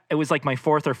actually it was like my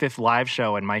fourth or fifth live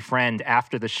show, and my friend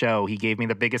after the show, he gave me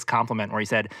the biggest compliment where he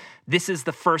said, "This is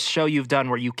the first show you've done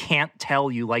where you can't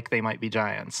tell you like They Might Be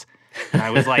Giants." And I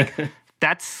was like,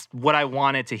 that's what I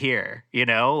wanted to hear,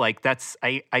 like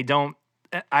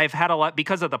I've had a lot,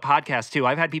 because of the podcast too,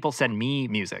 I've had people send me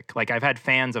music. Like I've had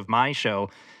fans of my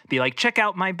show be like, check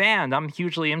out my band. I'm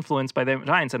hugely influenced by the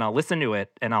Giants, and I'll listen to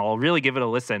it and I'll really give it a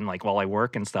listen, like while I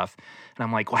work and stuff. And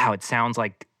I'm like, wow, it sounds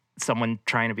like someone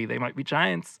trying to be They Might Be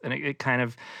Giants. And it kind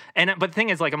of, but the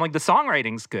thing is, like, I'm like, the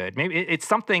songwriting's good. Maybe it's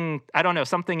something, I don't know,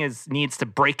 something needs to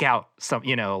break out some,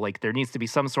 like there needs to be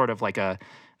some sort of like a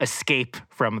escape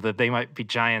from the They Might Be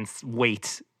Giants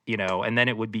weight, and then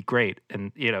it would be great.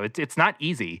 And, it's not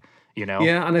easy,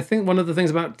 Yeah, and I think one of the things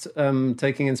about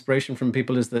taking inspiration from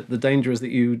people is that the danger is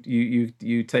that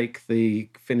you take the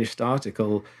finished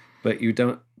article, but you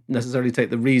don't necessarily take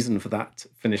the reason for that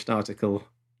finished article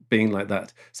being like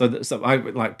that. So I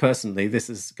would like, personally, this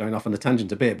is going off on a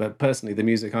tangent a bit, but personally, the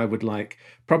music I would like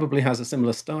probably has a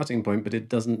similar starting point, but it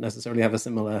doesn't necessarily have a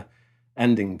similar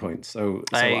ending point. So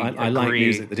I like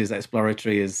music that is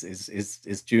exploratory,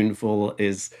 is tuneful,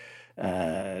 is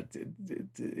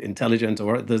intelligent,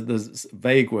 or there's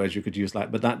vague words you could use,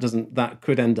 like, but that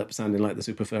could end up sounding like the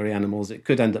Super Furry Animals, it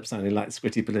could end up sounding like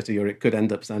Squitty Politti, or it could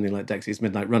end up sounding like Dexy's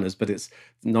Midnight Runners, but it's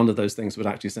none of those things would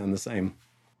actually sound the same.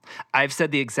 I've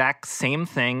said the exact same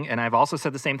thing, and I've also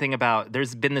said the same thing about,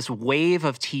 there's been this wave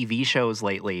of TV shows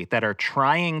lately that are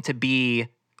trying to be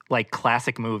like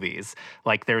classic movies.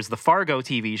 Like there's the Fargo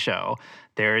TV show.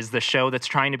 There's the show that's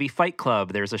trying to be Fight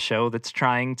Club. There's a show that's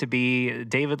trying to be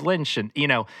David Lynch. And,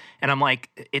 and I'm like,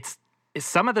 it's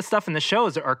some of the stuff in the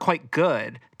shows are quite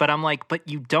good, but I'm like, but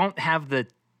you don't have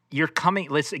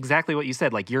it's exactly what you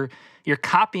said. Like you're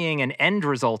copying an end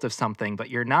result of something, but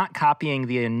you're not copying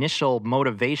the initial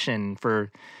motivation for,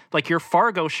 like, your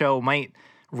Fargo show might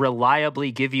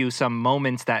reliably give you some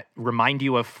moments that remind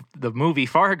you of the movie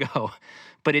Fargo,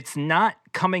 but it's not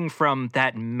coming from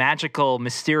that magical,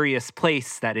 mysterious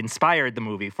place that inspired the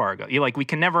movie Fargo. We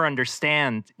can never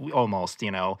understand almost,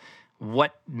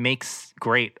 what makes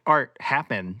great art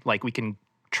happen. Like we can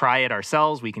try it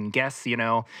ourselves. We can guess,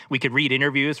 we could read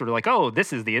interviews where we're like, oh,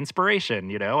 this is the inspiration.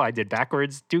 I did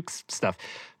Backwards Duke's stuff.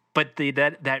 But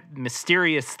that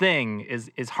mysterious thing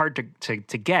is hard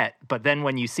to get. But then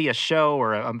when you see a show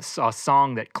or a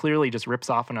song that clearly just rips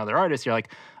off another artist, you're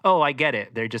like, oh, I get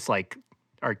it. They're just like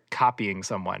are copying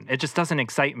someone. It just doesn't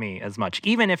excite me as much,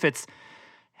 even if it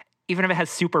has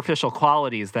superficial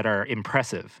qualities that are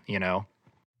impressive.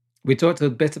 We talked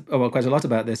quite a lot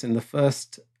about this in the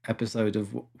first episode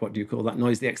of What Do You Call That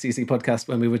Noise, the XTC podcast,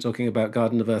 when we were talking about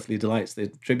Garden of Earthly Delights, the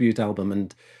tribute album,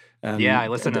 and I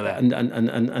listened to that.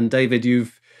 And David,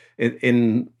 you've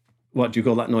in What Do You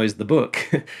Call That Noise, the book,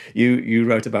 you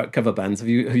wrote about cover bands. Have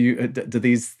you? Do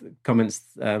these comments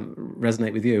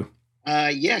resonate with you?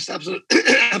 Yes, absolutely.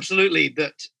 Absolutely.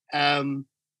 That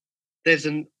there's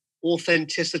an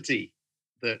authenticity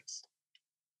that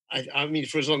I mean,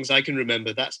 for as long as I can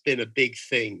remember, that's been a big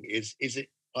thing.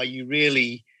 Are you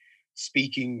really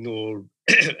speaking, or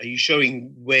are you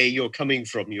showing where you're coming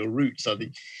from, your roots?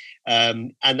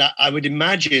 And I would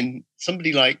imagine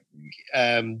somebody like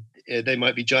They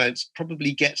Might Be Giants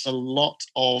probably gets a lot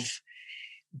of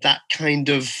that kind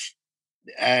of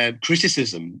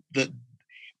criticism, that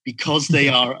because they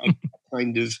are a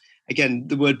kind of, again,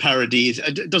 the word parody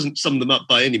it doesn't sum them up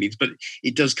by any means, but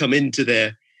it does come into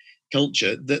their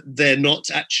culture, that they're not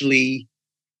actually,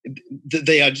 that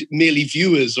they are merely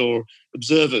viewers or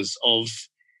observers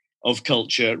of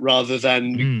culture rather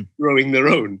than growing their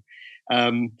own.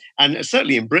 And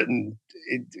certainly in Britain,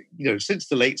 since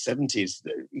the late 70s,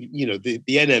 the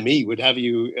NME would have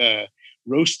you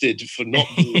roasted for not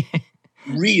being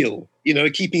real,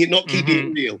 not keeping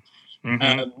it real.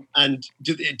 And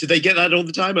do they get that all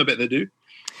the time? I bet they do.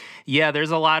 Yeah,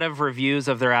 there's a lot of reviews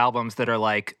of their albums that are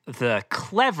like the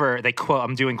clever,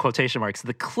 I'm doing quotation marks,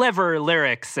 the clever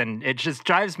lyrics, and it just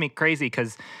drives me crazy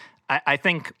because I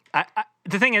think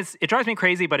the thing is, it drives me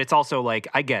crazy, but it's also like,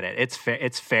 I get it. It's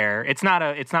fair. It's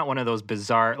not one of those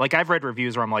bizarre, like I've read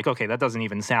reviews where I'm like, okay, that doesn't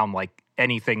even sound like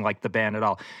anything like the band at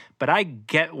all. But I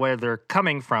get where they're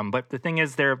coming from. But the thing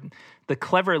is, the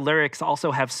clever lyrics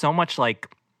also have so much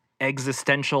like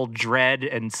existential dread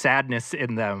and sadness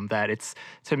in them that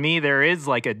to me, there is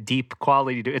like a deep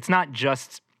quality to it. It's not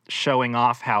just showing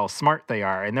off how smart they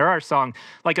are. And there are a song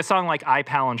like I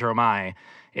Palindrome I,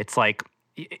 it's like,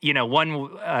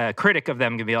 one critic of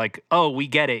them can be like, oh, we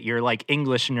get it. You're like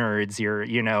English nerds.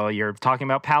 You're talking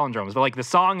about palindromes. But like the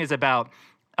song is about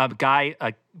a guy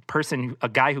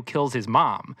who kills his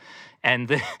mom.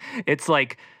 And it's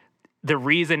like, the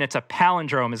reason it's a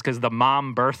palindrome is because the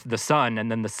mom birthed the son and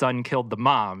then the son killed the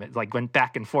mom. It like went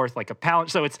back and forth like a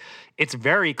palindrome. So it's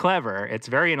very clever. It's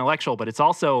very intellectual, but it's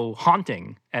also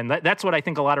haunting. And that's what I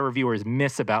think a lot of reviewers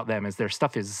miss about them is their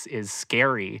stuff is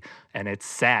scary and it's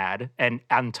sad. And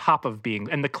on top of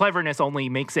and the cleverness only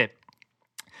makes it,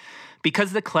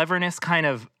 because the cleverness kind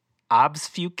of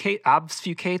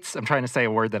obfuscates. I'm trying to say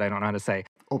a word that I don't know how to say.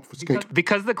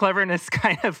 Because the cleverness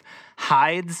kind of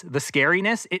hides the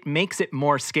scariness, it makes it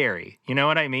more scary. You know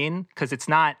what I mean? Because it's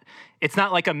not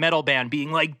like a metal band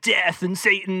being like death and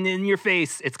Satan in your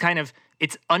face.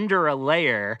 It's under a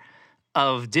layer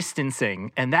of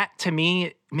distancing, and that to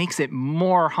me makes it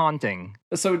more haunting.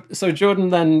 So Jordan,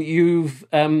 then you've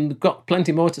got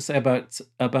plenty more to say about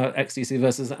XTC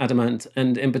versus Adamant,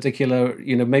 and in particular,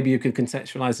 maybe you could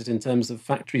conceptualize it in terms of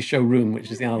Factory Showroom, which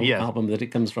is the album that it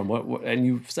comes from. And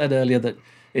you've said earlier that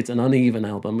it's an uneven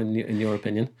album, in your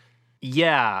opinion.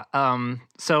 Yeah.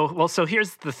 So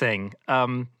here's the thing.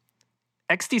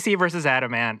 XTC versus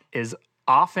Adamant is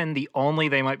often the only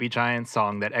They Might Be Giants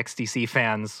song that XTC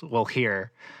fans will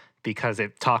hear because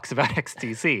it talks about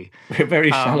XTC. We're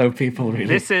very shallow people, really.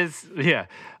 This is, yeah.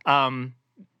 And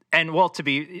well, to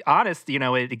be honest,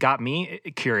 it got me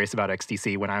curious about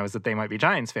XTC when I was a They Might Be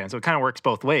Giants fan. So it kind of works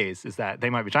both ways, is that They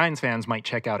Might Be Giants fans might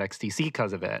check out XTC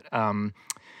because of it.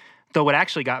 Though what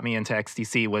actually got me into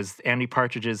XTC was Andy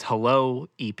Partridge's Hello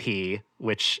EP,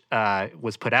 which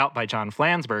was put out by John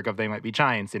Flansburgh of They Might Be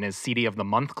Giants in his CD of the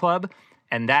Month Club.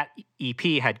 And that EP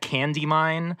had Candy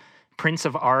Mine, Prince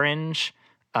of Orange,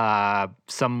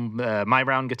 some My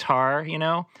Brown Guitar,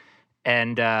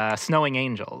 and Snowing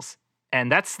Angels.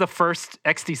 And that's the first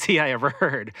XTC I ever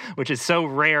heard, which is so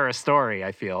rare a story,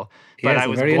 I feel. But I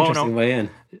was very interesting way in.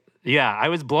 Yeah, I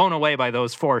was blown away by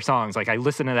those 4 songs. Like, I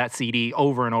listened to that CD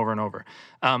over and over and over.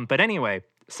 But anyway,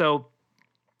 so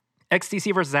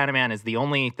XTC versus Adamant is the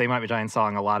only They Might Be Giants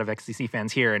song a lot of XTC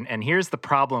fans hear. And here's the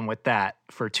problem with that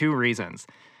for 2 reasons.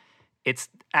 It's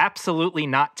absolutely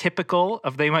not typical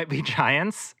of They Might Be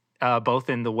Giants, both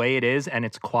in the way it is and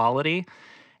its quality.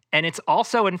 And it's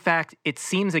also, in fact, it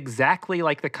seems exactly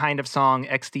like the kind of song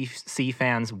XTC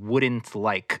fans wouldn't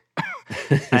like.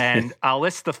 And I'll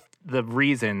list the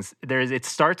reasons. It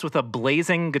starts with a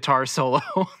blazing guitar solo.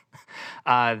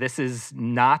 This is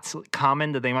not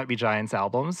common to They Might Be Giants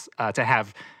albums to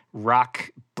have rock,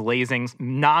 blazing,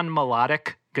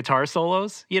 non-melodic guitar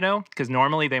solos, because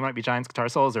normally They Might Be Giants guitar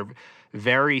solos are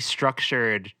very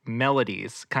structured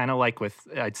melodies, kind of like with,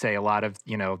 I'd say, a lot of,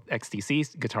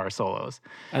 XTC guitar solos.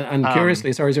 And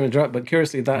curiously, sorry to interrupt, but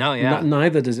curiously,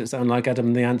 neither does it sound like Adam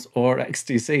and the Ants or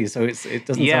XTC, so it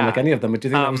doesn't sound like any of them. Do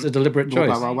you think that was a deliberate choice?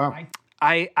 Wow.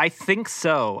 I think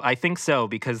so.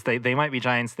 Because they Might Be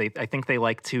Giants. I think they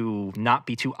like to not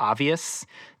be too obvious.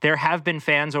 There have been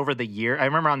fans over the year. I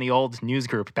remember on the old news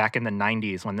group back in the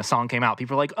 90s when the song came out,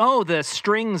 people were like, oh, the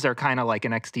strings are kind of like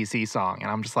an XTC song. And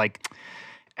I'm just like,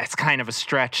 it's kind of a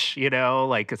stretch,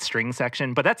 like a string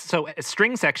section. But a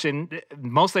string section,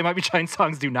 most They Might Be Giants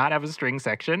songs do not have a string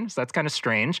section. So that's kind of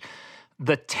strange.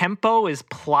 The tempo is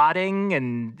plodding,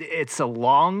 and it's a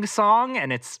long song,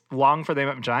 and it's long for They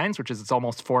Might Be Giants, which is it's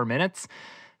almost 4 minutes.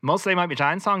 most They Might Be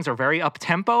Giants songs are very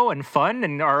up-tempo and fun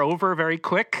and are over very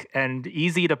quick and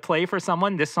easy to play for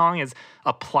someone. This song is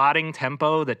a plodding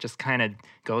tempo that just kind of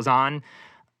goes on.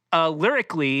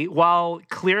 Lyrically, while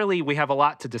clearly we have a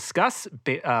lot to discuss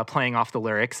playing off the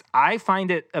lyrics, I find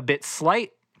it a bit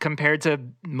slight compared to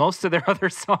most of their other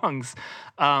songs.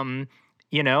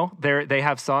 You know, they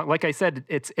have song, like I said,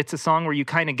 it's a song where you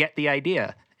kind of get the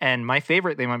idea. And my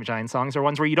favorite They Might Be Giants songs are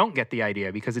ones where you don't get the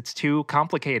idea because it's too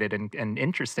complicated and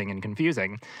interesting and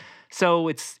confusing. So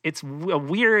it's a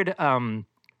weird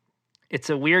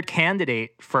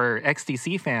candidate for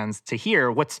XTC fans to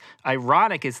hear. What's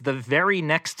ironic is the very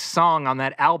next song on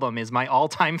that album is my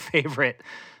all-time favorite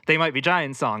They Might Be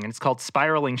Giants song, and it's called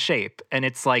Spiraling Shape. And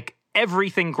it's like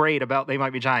everything great about They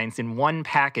Might Be Giants in one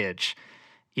package.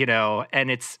 You know,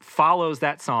 and it follows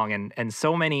that song, and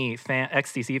so many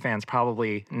XTC fans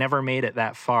probably never made it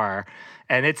that far,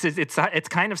 and it's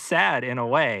kind of sad in a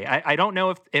way. I don't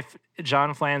know if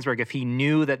John Flansburgh, if he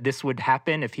knew that this would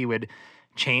happen, if he would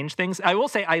change things. I will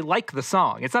say I like the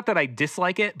song. It's not that I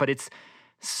dislike it, but it's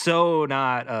so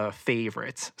not a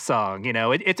favorite song. You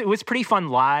know, it was pretty fun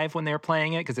live when they were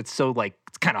playing it because it's so like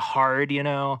it's kind of hard, you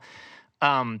know,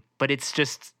 but it's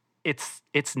just. It's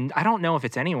I don't know if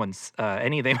it's anyone's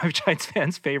any of They Might Be Giants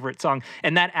fans' favorite song.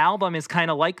 And that album is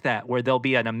kind of like that, where there'll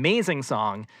be an amazing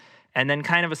song and then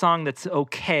kind of a song that's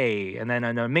okay, and then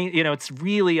it's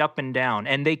really up and down.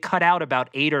 And they cut out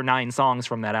about 8 or 9 songs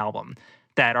from that album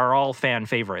that are all fan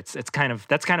favorites. That's kind of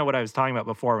what I was talking about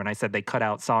before when I said they cut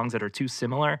out songs that are too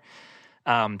similar.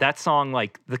 That song,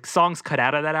 like the songs cut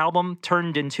out of that album,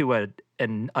 turned into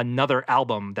another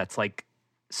album that's like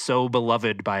so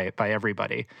beloved by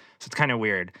everybody. So it's kind of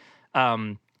weird.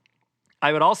 I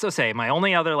would also say my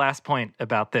only other last point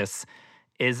about this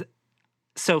is,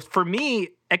 so for me,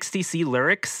 XTC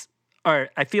lyrics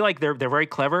I feel like they're very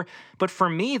clever, but for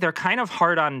me, they're kind of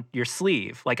hard on your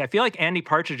sleeve. Like, I feel like Andy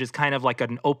Partridge is kind of like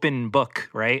an open book,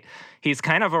 right? He's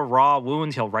kind of a raw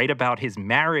wound. He'll write about his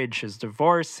marriage, his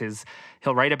divorce,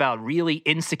 he'll write about really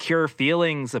insecure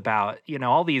feelings about,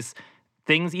 all these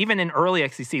things, even in early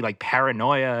XTC, like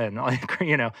paranoia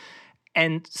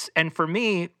and, and for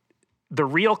me, the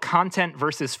real content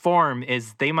versus form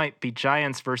is They Might Be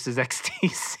Giants versus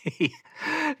XTC.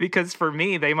 Because for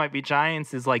me, They Might Be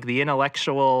Giants is like the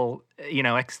intellectual,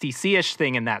 XTC-ish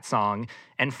thing in that song.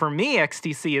 And for me,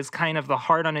 XTC is kind of the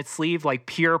heart on its sleeve, like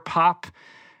pure pop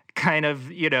kind of,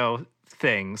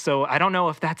 thing. So I don't know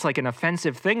if that's like an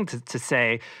offensive thing to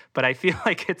say, but I feel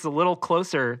like it's a little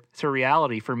closer to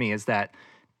reality for me, is that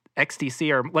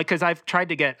XTC are like, because I've tried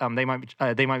to get They Might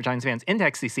Be Giants fans into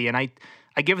XTC, and I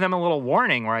give them a little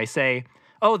warning where I say,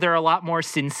 oh, they're a lot more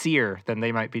sincere than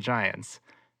They Might Be Giants.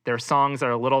 Their songs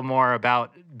are a little more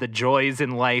about the joys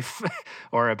in life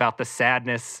or about the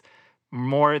sadness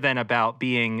more than about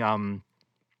being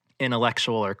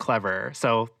intellectual or clever.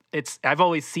 So I've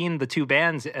always seen the two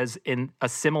bands as in a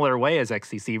similar way as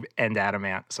XTC and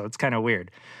Adamant. So it's kind of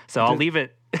weird. So I'll leave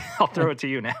it. I'll throw it to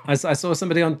you now. I saw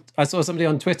somebody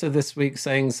on Twitter this week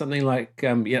saying something like,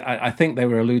 I think they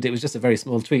were alluding. It was just a very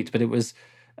small tweet, but it was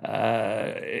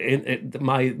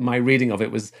my reading of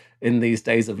it was, in these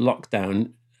days of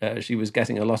lockdown, she was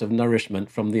getting a lot of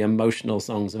nourishment from the emotional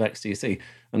songs of XTC.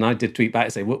 And I did tweet back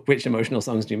and say, which emotional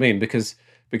songs do you mean? Because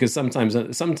sometimes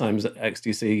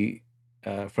XTC,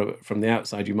 from the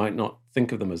outside, you might not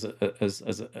think of them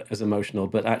as emotional,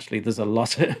 but actually there's a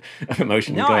lot of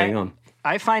emotion going on.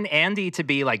 I find Andy to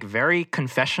be like very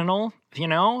confessional,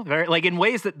 very like in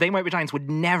ways that They Might Be Giants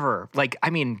would never,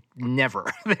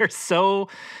 never. They're so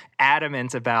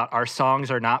adamant about our songs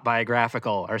are not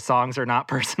biographical, our songs are not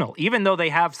personal, even though they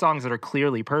have songs that are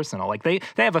clearly personal. Like they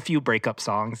have a few breakup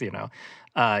songs,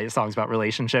 songs about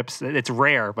relationships. It's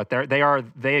rare, but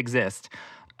they exist.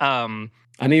 And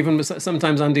even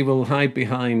sometimes Andy will hide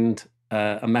behind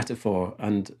a metaphor.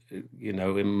 And,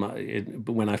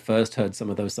 when I first heard some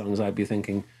of those songs, I'd be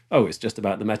thinking, oh, it's just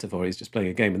about the metaphor. He's just playing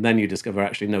a game. And then you discover,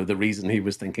 actually, no, the reason he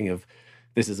was thinking of,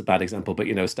 this is a bad example, but,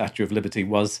 Statue of Liberty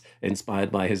was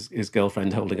inspired by his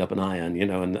girlfriend holding up an iron,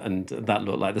 and that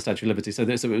looked like the Statue of Liberty. So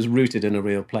it was rooted in a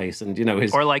real place. And,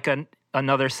 or like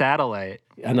another satellite.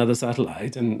 Another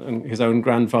satellite, and his own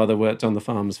grandfather worked on the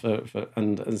farms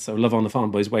and so Love on the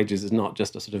Farm Boy's Wages is not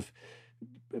just a sort of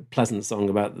pleasant song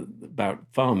about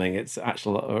farming. It's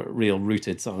actually a real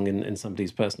rooted song in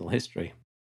somebody's personal history.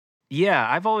 Yeah,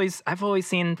 I've always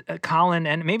seen Colin,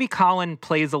 and maybe Colin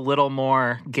plays a little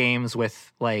more games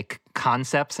with like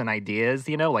concepts and ideas,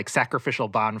 like Sacrificial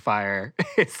Bonfire.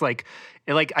 It's like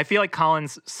I feel like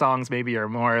Colin's songs maybe are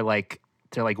more like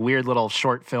They're like weird little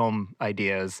short film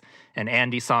ideas, and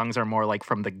Andy's songs are more like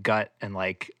from the gut and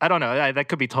like I don't know. That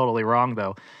could be totally wrong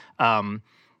though.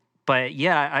 But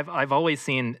yeah, I've always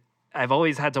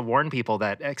had to warn people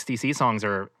that XTC songs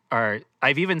are.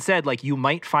 I've even said like you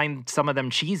might find some of them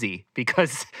cheesy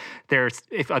because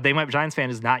if a They Might Be Giants fan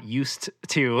is not used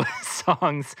to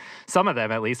songs, some of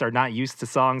them at least are not used to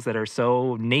songs that are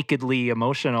so nakedly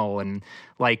emotional, and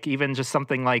like even just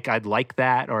something like I'd Like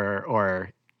That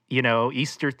or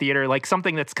Easter Theater, like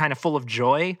something that's kind of full of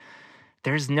joy.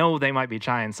 There's no They Might Be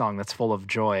Giants song that's full of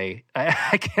joy.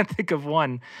 I can't think of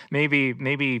one.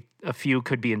 Maybe a few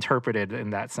could be interpreted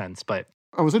in that sense, but.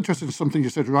 I was interested in something you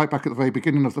said right back at the very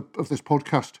beginning of this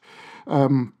podcast.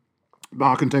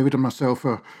 Mark and David and myself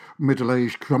are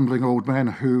middle-aged, crumbling old men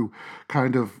who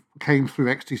kind of came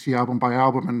through XTC album by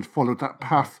album and followed that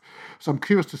path. So I'm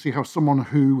curious to see how someone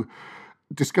who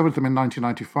discovered them in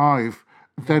 1995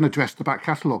 then addressed the back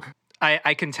catalogue.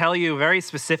 I can tell you very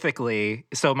specifically.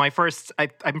 So my first,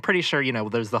 I'm pretty sure,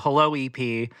 there's the Hello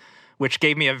EP, which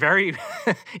gave me a very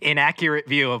inaccurate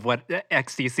view of what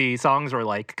XTC songs were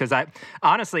like. Because I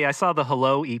saw the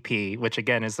Hello EP, which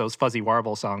again is those Fuzzy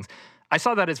Warble songs. I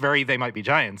saw that as very They Might Be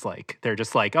Giants like. They're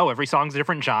just like, oh, every song's a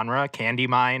different genre. Candy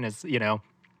Mine is,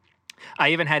 I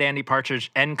even had Andy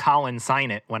Partridge and Colin sign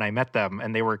it when I met them,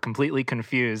 and they were completely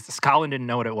confused. Colin didn't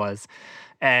know what it was.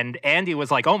 And Andy was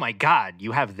like, oh my God,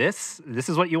 you have this? This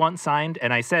is what you want signed?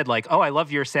 And I said like, oh, I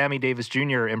love your Sammy Davis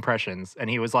Jr. impressions. And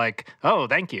he was like, oh,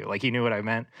 thank you. Like he knew what I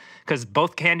meant. Because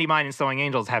both Candy Mine and Sewing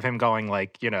Angels have him going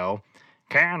like,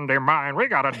 Candy Mine, we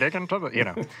gotta dig into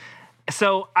the,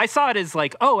 So I saw it as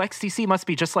like, oh, XTC must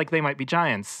be just like They Might Be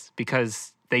Giants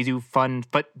because they do fun,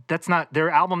 but that's not,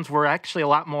 their albums were actually a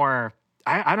lot more,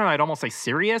 I don't know, I'd almost say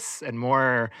serious and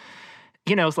more,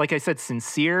 like I said,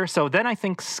 sincere. So then I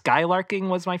think Skylarking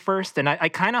was my first, and I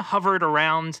kind of hovered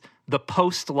around the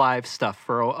post-live stuff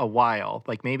for a while,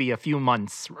 like maybe a few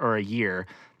months or a year.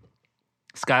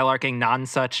 Skylarking,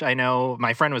 Nonsuch, I know.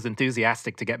 My friend was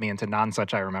enthusiastic to get me into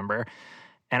Nonsuch, I remember.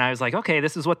 And I was like, okay,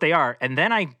 this is what they are. And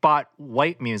then I bought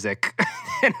White Music,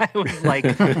 and I was like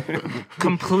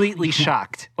completely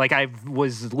shocked. Like I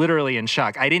was literally in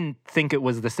shock. I didn't think it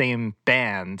was the same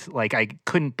band. Like I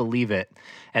couldn't believe it.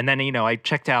 And then, I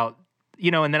checked out,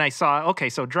 and then I saw, okay,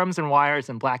 so Drums and Wires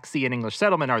and Black Sea and English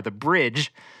Settlement are the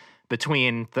bridge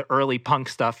between the early punk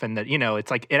stuff and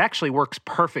it's like, it actually works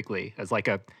perfectly as like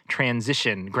a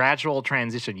transition, gradual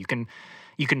transition. You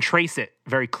can trace it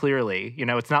very clearly.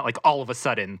 It's not like all of a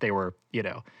sudden they were,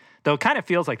 though it kind of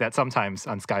feels like that sometimes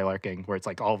on Skylarking where it's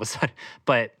like all of a sudden.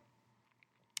 But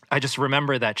I just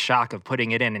remember that shock of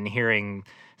putting it in and hearing,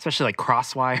 especially like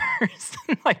Crosswires.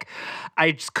 Like,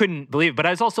 I just couldn't believe it. But I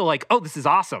was also like, oh, this is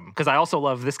awesome. Because I also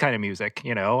love this kind of music.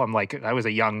 I'm like, I was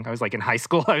like in high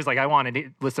school. I was like, I wanted to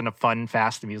listen to fun,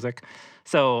 fast music.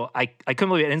 So I couldn't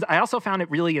believe it. And I also found it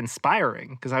really inspiring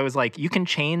because I was like, you can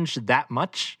change that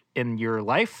much in your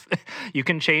life. You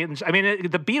can change. I mean,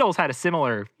 the Beatles had a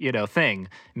similar, thing,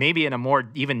 maybe in a more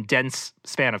even dense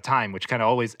span of time, which kind of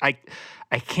always, I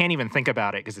can't even think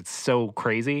about it because it's so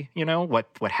crazy,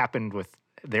 what happened with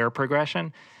their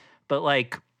progression. But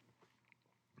like,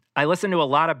 I listened to a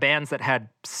lot of bands that had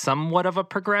somewhat of a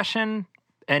progression,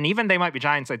 and even They Might Be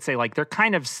Giants, I'd say like they're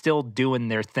kind of still doing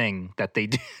their thing that they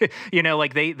do.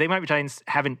 Like they Might Be Giants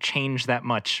haven't changed that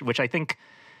much, which I think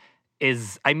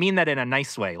I mean that in a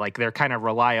nice way. Like they're kind of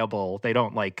reliable. They're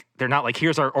not like,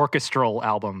 here's our orchestral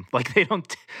album. Like they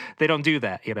don't do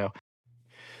that,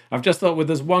 I've just thought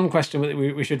there's one question that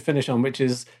we should finish on, which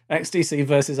is XTC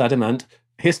versus Adamant.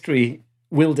 History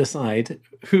will decide.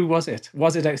 Who was it?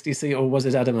 Was it XTC or was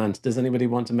it Adamant? Does anybody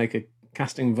want to make a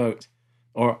casting vote?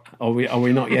 Or are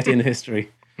we not yet in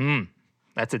history?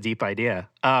 That's a deep idea.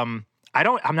 I'm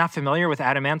not familiar with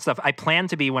Adamant stuff. I plan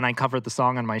to be when I cover the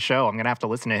song on my show. I'm going to have to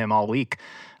listen to him all week.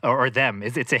 Or them.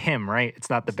 It's a him, right? It's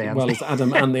not the band. Well, it's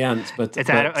Adam and the Ants, but... It's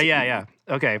Adam, yeah.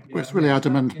 Okay. Well, it's really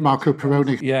Adam and Marco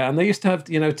Peroni. Yeah, and they used to have,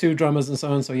 two drummers and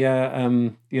so on. So yeah,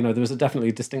 there was a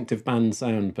definitely distinctive band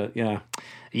sound, but yeah.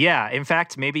 Yeah, in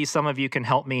fact, maybe some of you can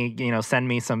help me, send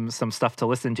me some stuff to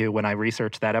listen to when I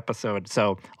research that episode.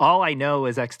 So all I know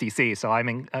is XTC, so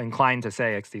I'm inclined to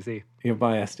say XTC. You're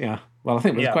biased, yeah. Well, I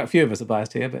think there's quite a few of us are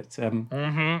biased here, but...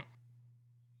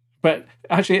 But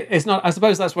actually, it's not. I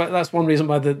suppose that's one reason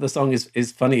why the song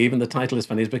is funny. Even the title is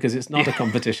funny, is because it's not a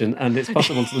competition, and it's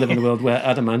possible to live in a world where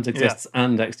Adamant exists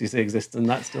and XTC exists, and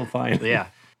that's still fine. Yeah,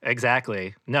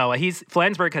 exactly. No,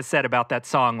 Flansburgh has said about that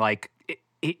song, like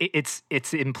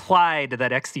it's implied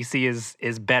that XTC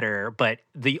is better, but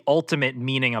the ultimate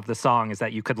meaning of the song is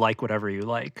that you could like whatever you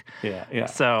like. Yeah.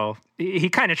 So he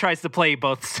kind of tries to play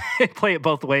play it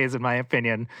both ways, in my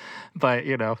opinion. But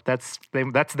that's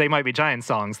They Might Be Giants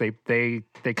songs. They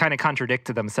kind of contradict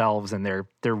to themselves, and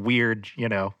they're weird.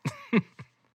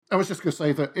 I was just going to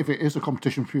say that if it is a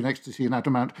competition between Ecstasy and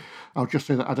Adamant, I'll just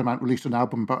say that Adamant released an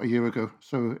album about a year ago.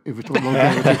 So if it's all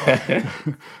longevity,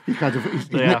 he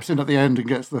nips in at the end and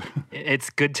gets the... It's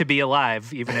good to be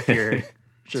alive, even if you're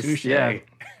just... Touche. Yeah.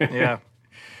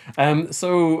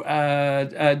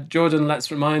 Jordan,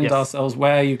 let's remind Yes. ourselves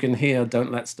where you can hear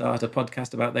Don't Let's Start, a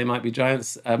podcast about They Might Be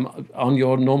Giants, on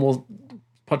your normal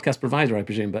podcast provider, I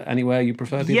presume, but anywhere you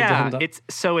prefer people to hand up? It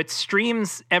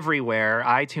streams everywhere,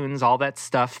 iTunes, all that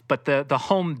stuff. But the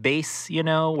home base,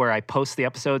 where I post the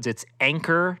episodes, it's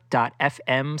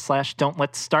anchor.fm/Don't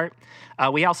Let's Start.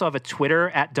 We also have a Twitter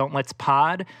at Don't Let's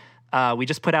Pod. We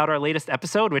just put out our latest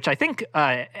episode, which I think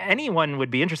anyone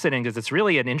would be interested in because it's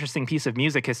really an interesting piece of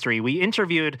music history. We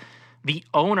interviewed the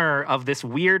owner of this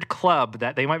weird club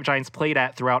that They Might Be Giants played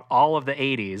at throughout all of the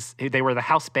 80s. They were the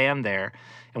house band there.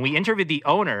 And we interviewed the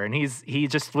owner, and he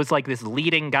just was like this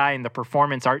leading guy in the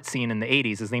performance art scene in the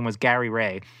 80s. His name was Gary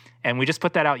Ray. And we just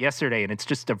put that out yesterday, and it's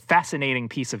just a fascinating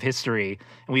piece of history.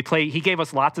 And he gave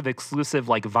us lots of exclusive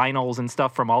like vinyls and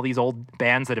stuff from all these old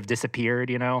bands that have disappeared,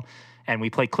 and we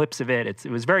play clips of it. It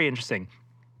was very interesting.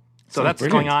 So that's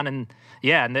brilliant. going on, and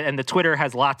the Twitter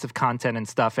has lots of content and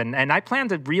stuff, and I plan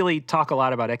to really talk a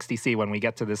lot about XTC when we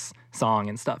get to this song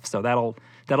and stuff. So that'll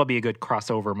be a good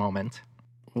crossover moment.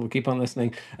 We'll keep on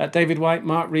listening. David White,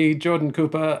 Mark Reed, Jordan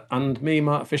Cooper, and me,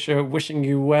 Mark Fisher, wishing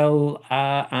you well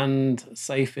and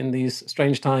safe in these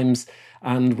strange times.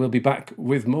 And we'll be back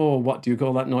with more What Do You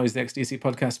Call That Noise, the XTC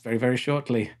podcast, very, very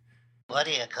shortly. What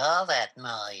do you call that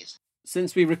noise?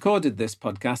 Since we recorded this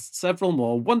podcast, several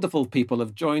more wonderful people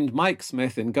have joined Mike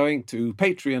Smith in going to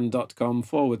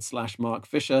patreon.com/Mark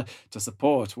Fisher to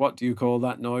support What Do You Call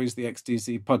That Noise, the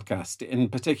XTC podcast. In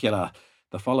particular,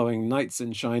 the following Knights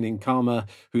in Shining Karma,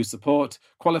 whose support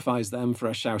qualifies them for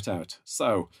a shout-out.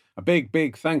 So, a big,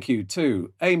 big thank you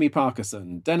to Amy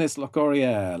Parkinson, Dennis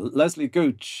Locourier, Leslie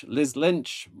Gooch, Liz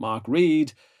Lynch, Mark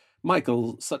Reed,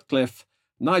 Michael Sutcliffe,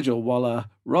 Nigel Waller,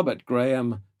 Robert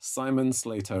Graham, Simon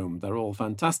Slatehome. They're all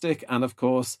fantastic, and of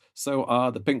course, so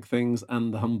are the Pink Things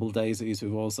and the Humble Daisies,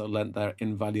 who've also lent their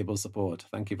invaluable support.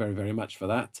 Thank you very, very much for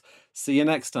that. See you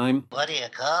next time. What do you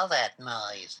call that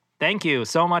noise? Thank you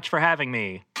so much for having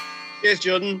me. Cheers,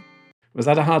 Jordan. Was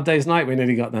that a hard day's night we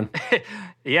nearly got then?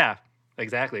 Yeah,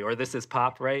 exactly. Or This Is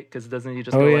Pop, right? Because doesn't he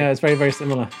just Oh go yeah, it's very, very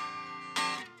similar.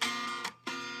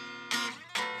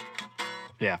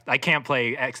 Yeah, I can't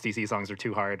play XTC songs, they're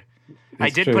too hard. I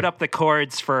did true. put up the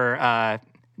chords for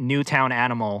Newtown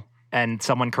Animal, and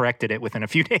someone corrected it within a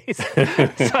few days.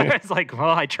 So I was like,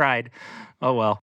 well, I tried. Oh well.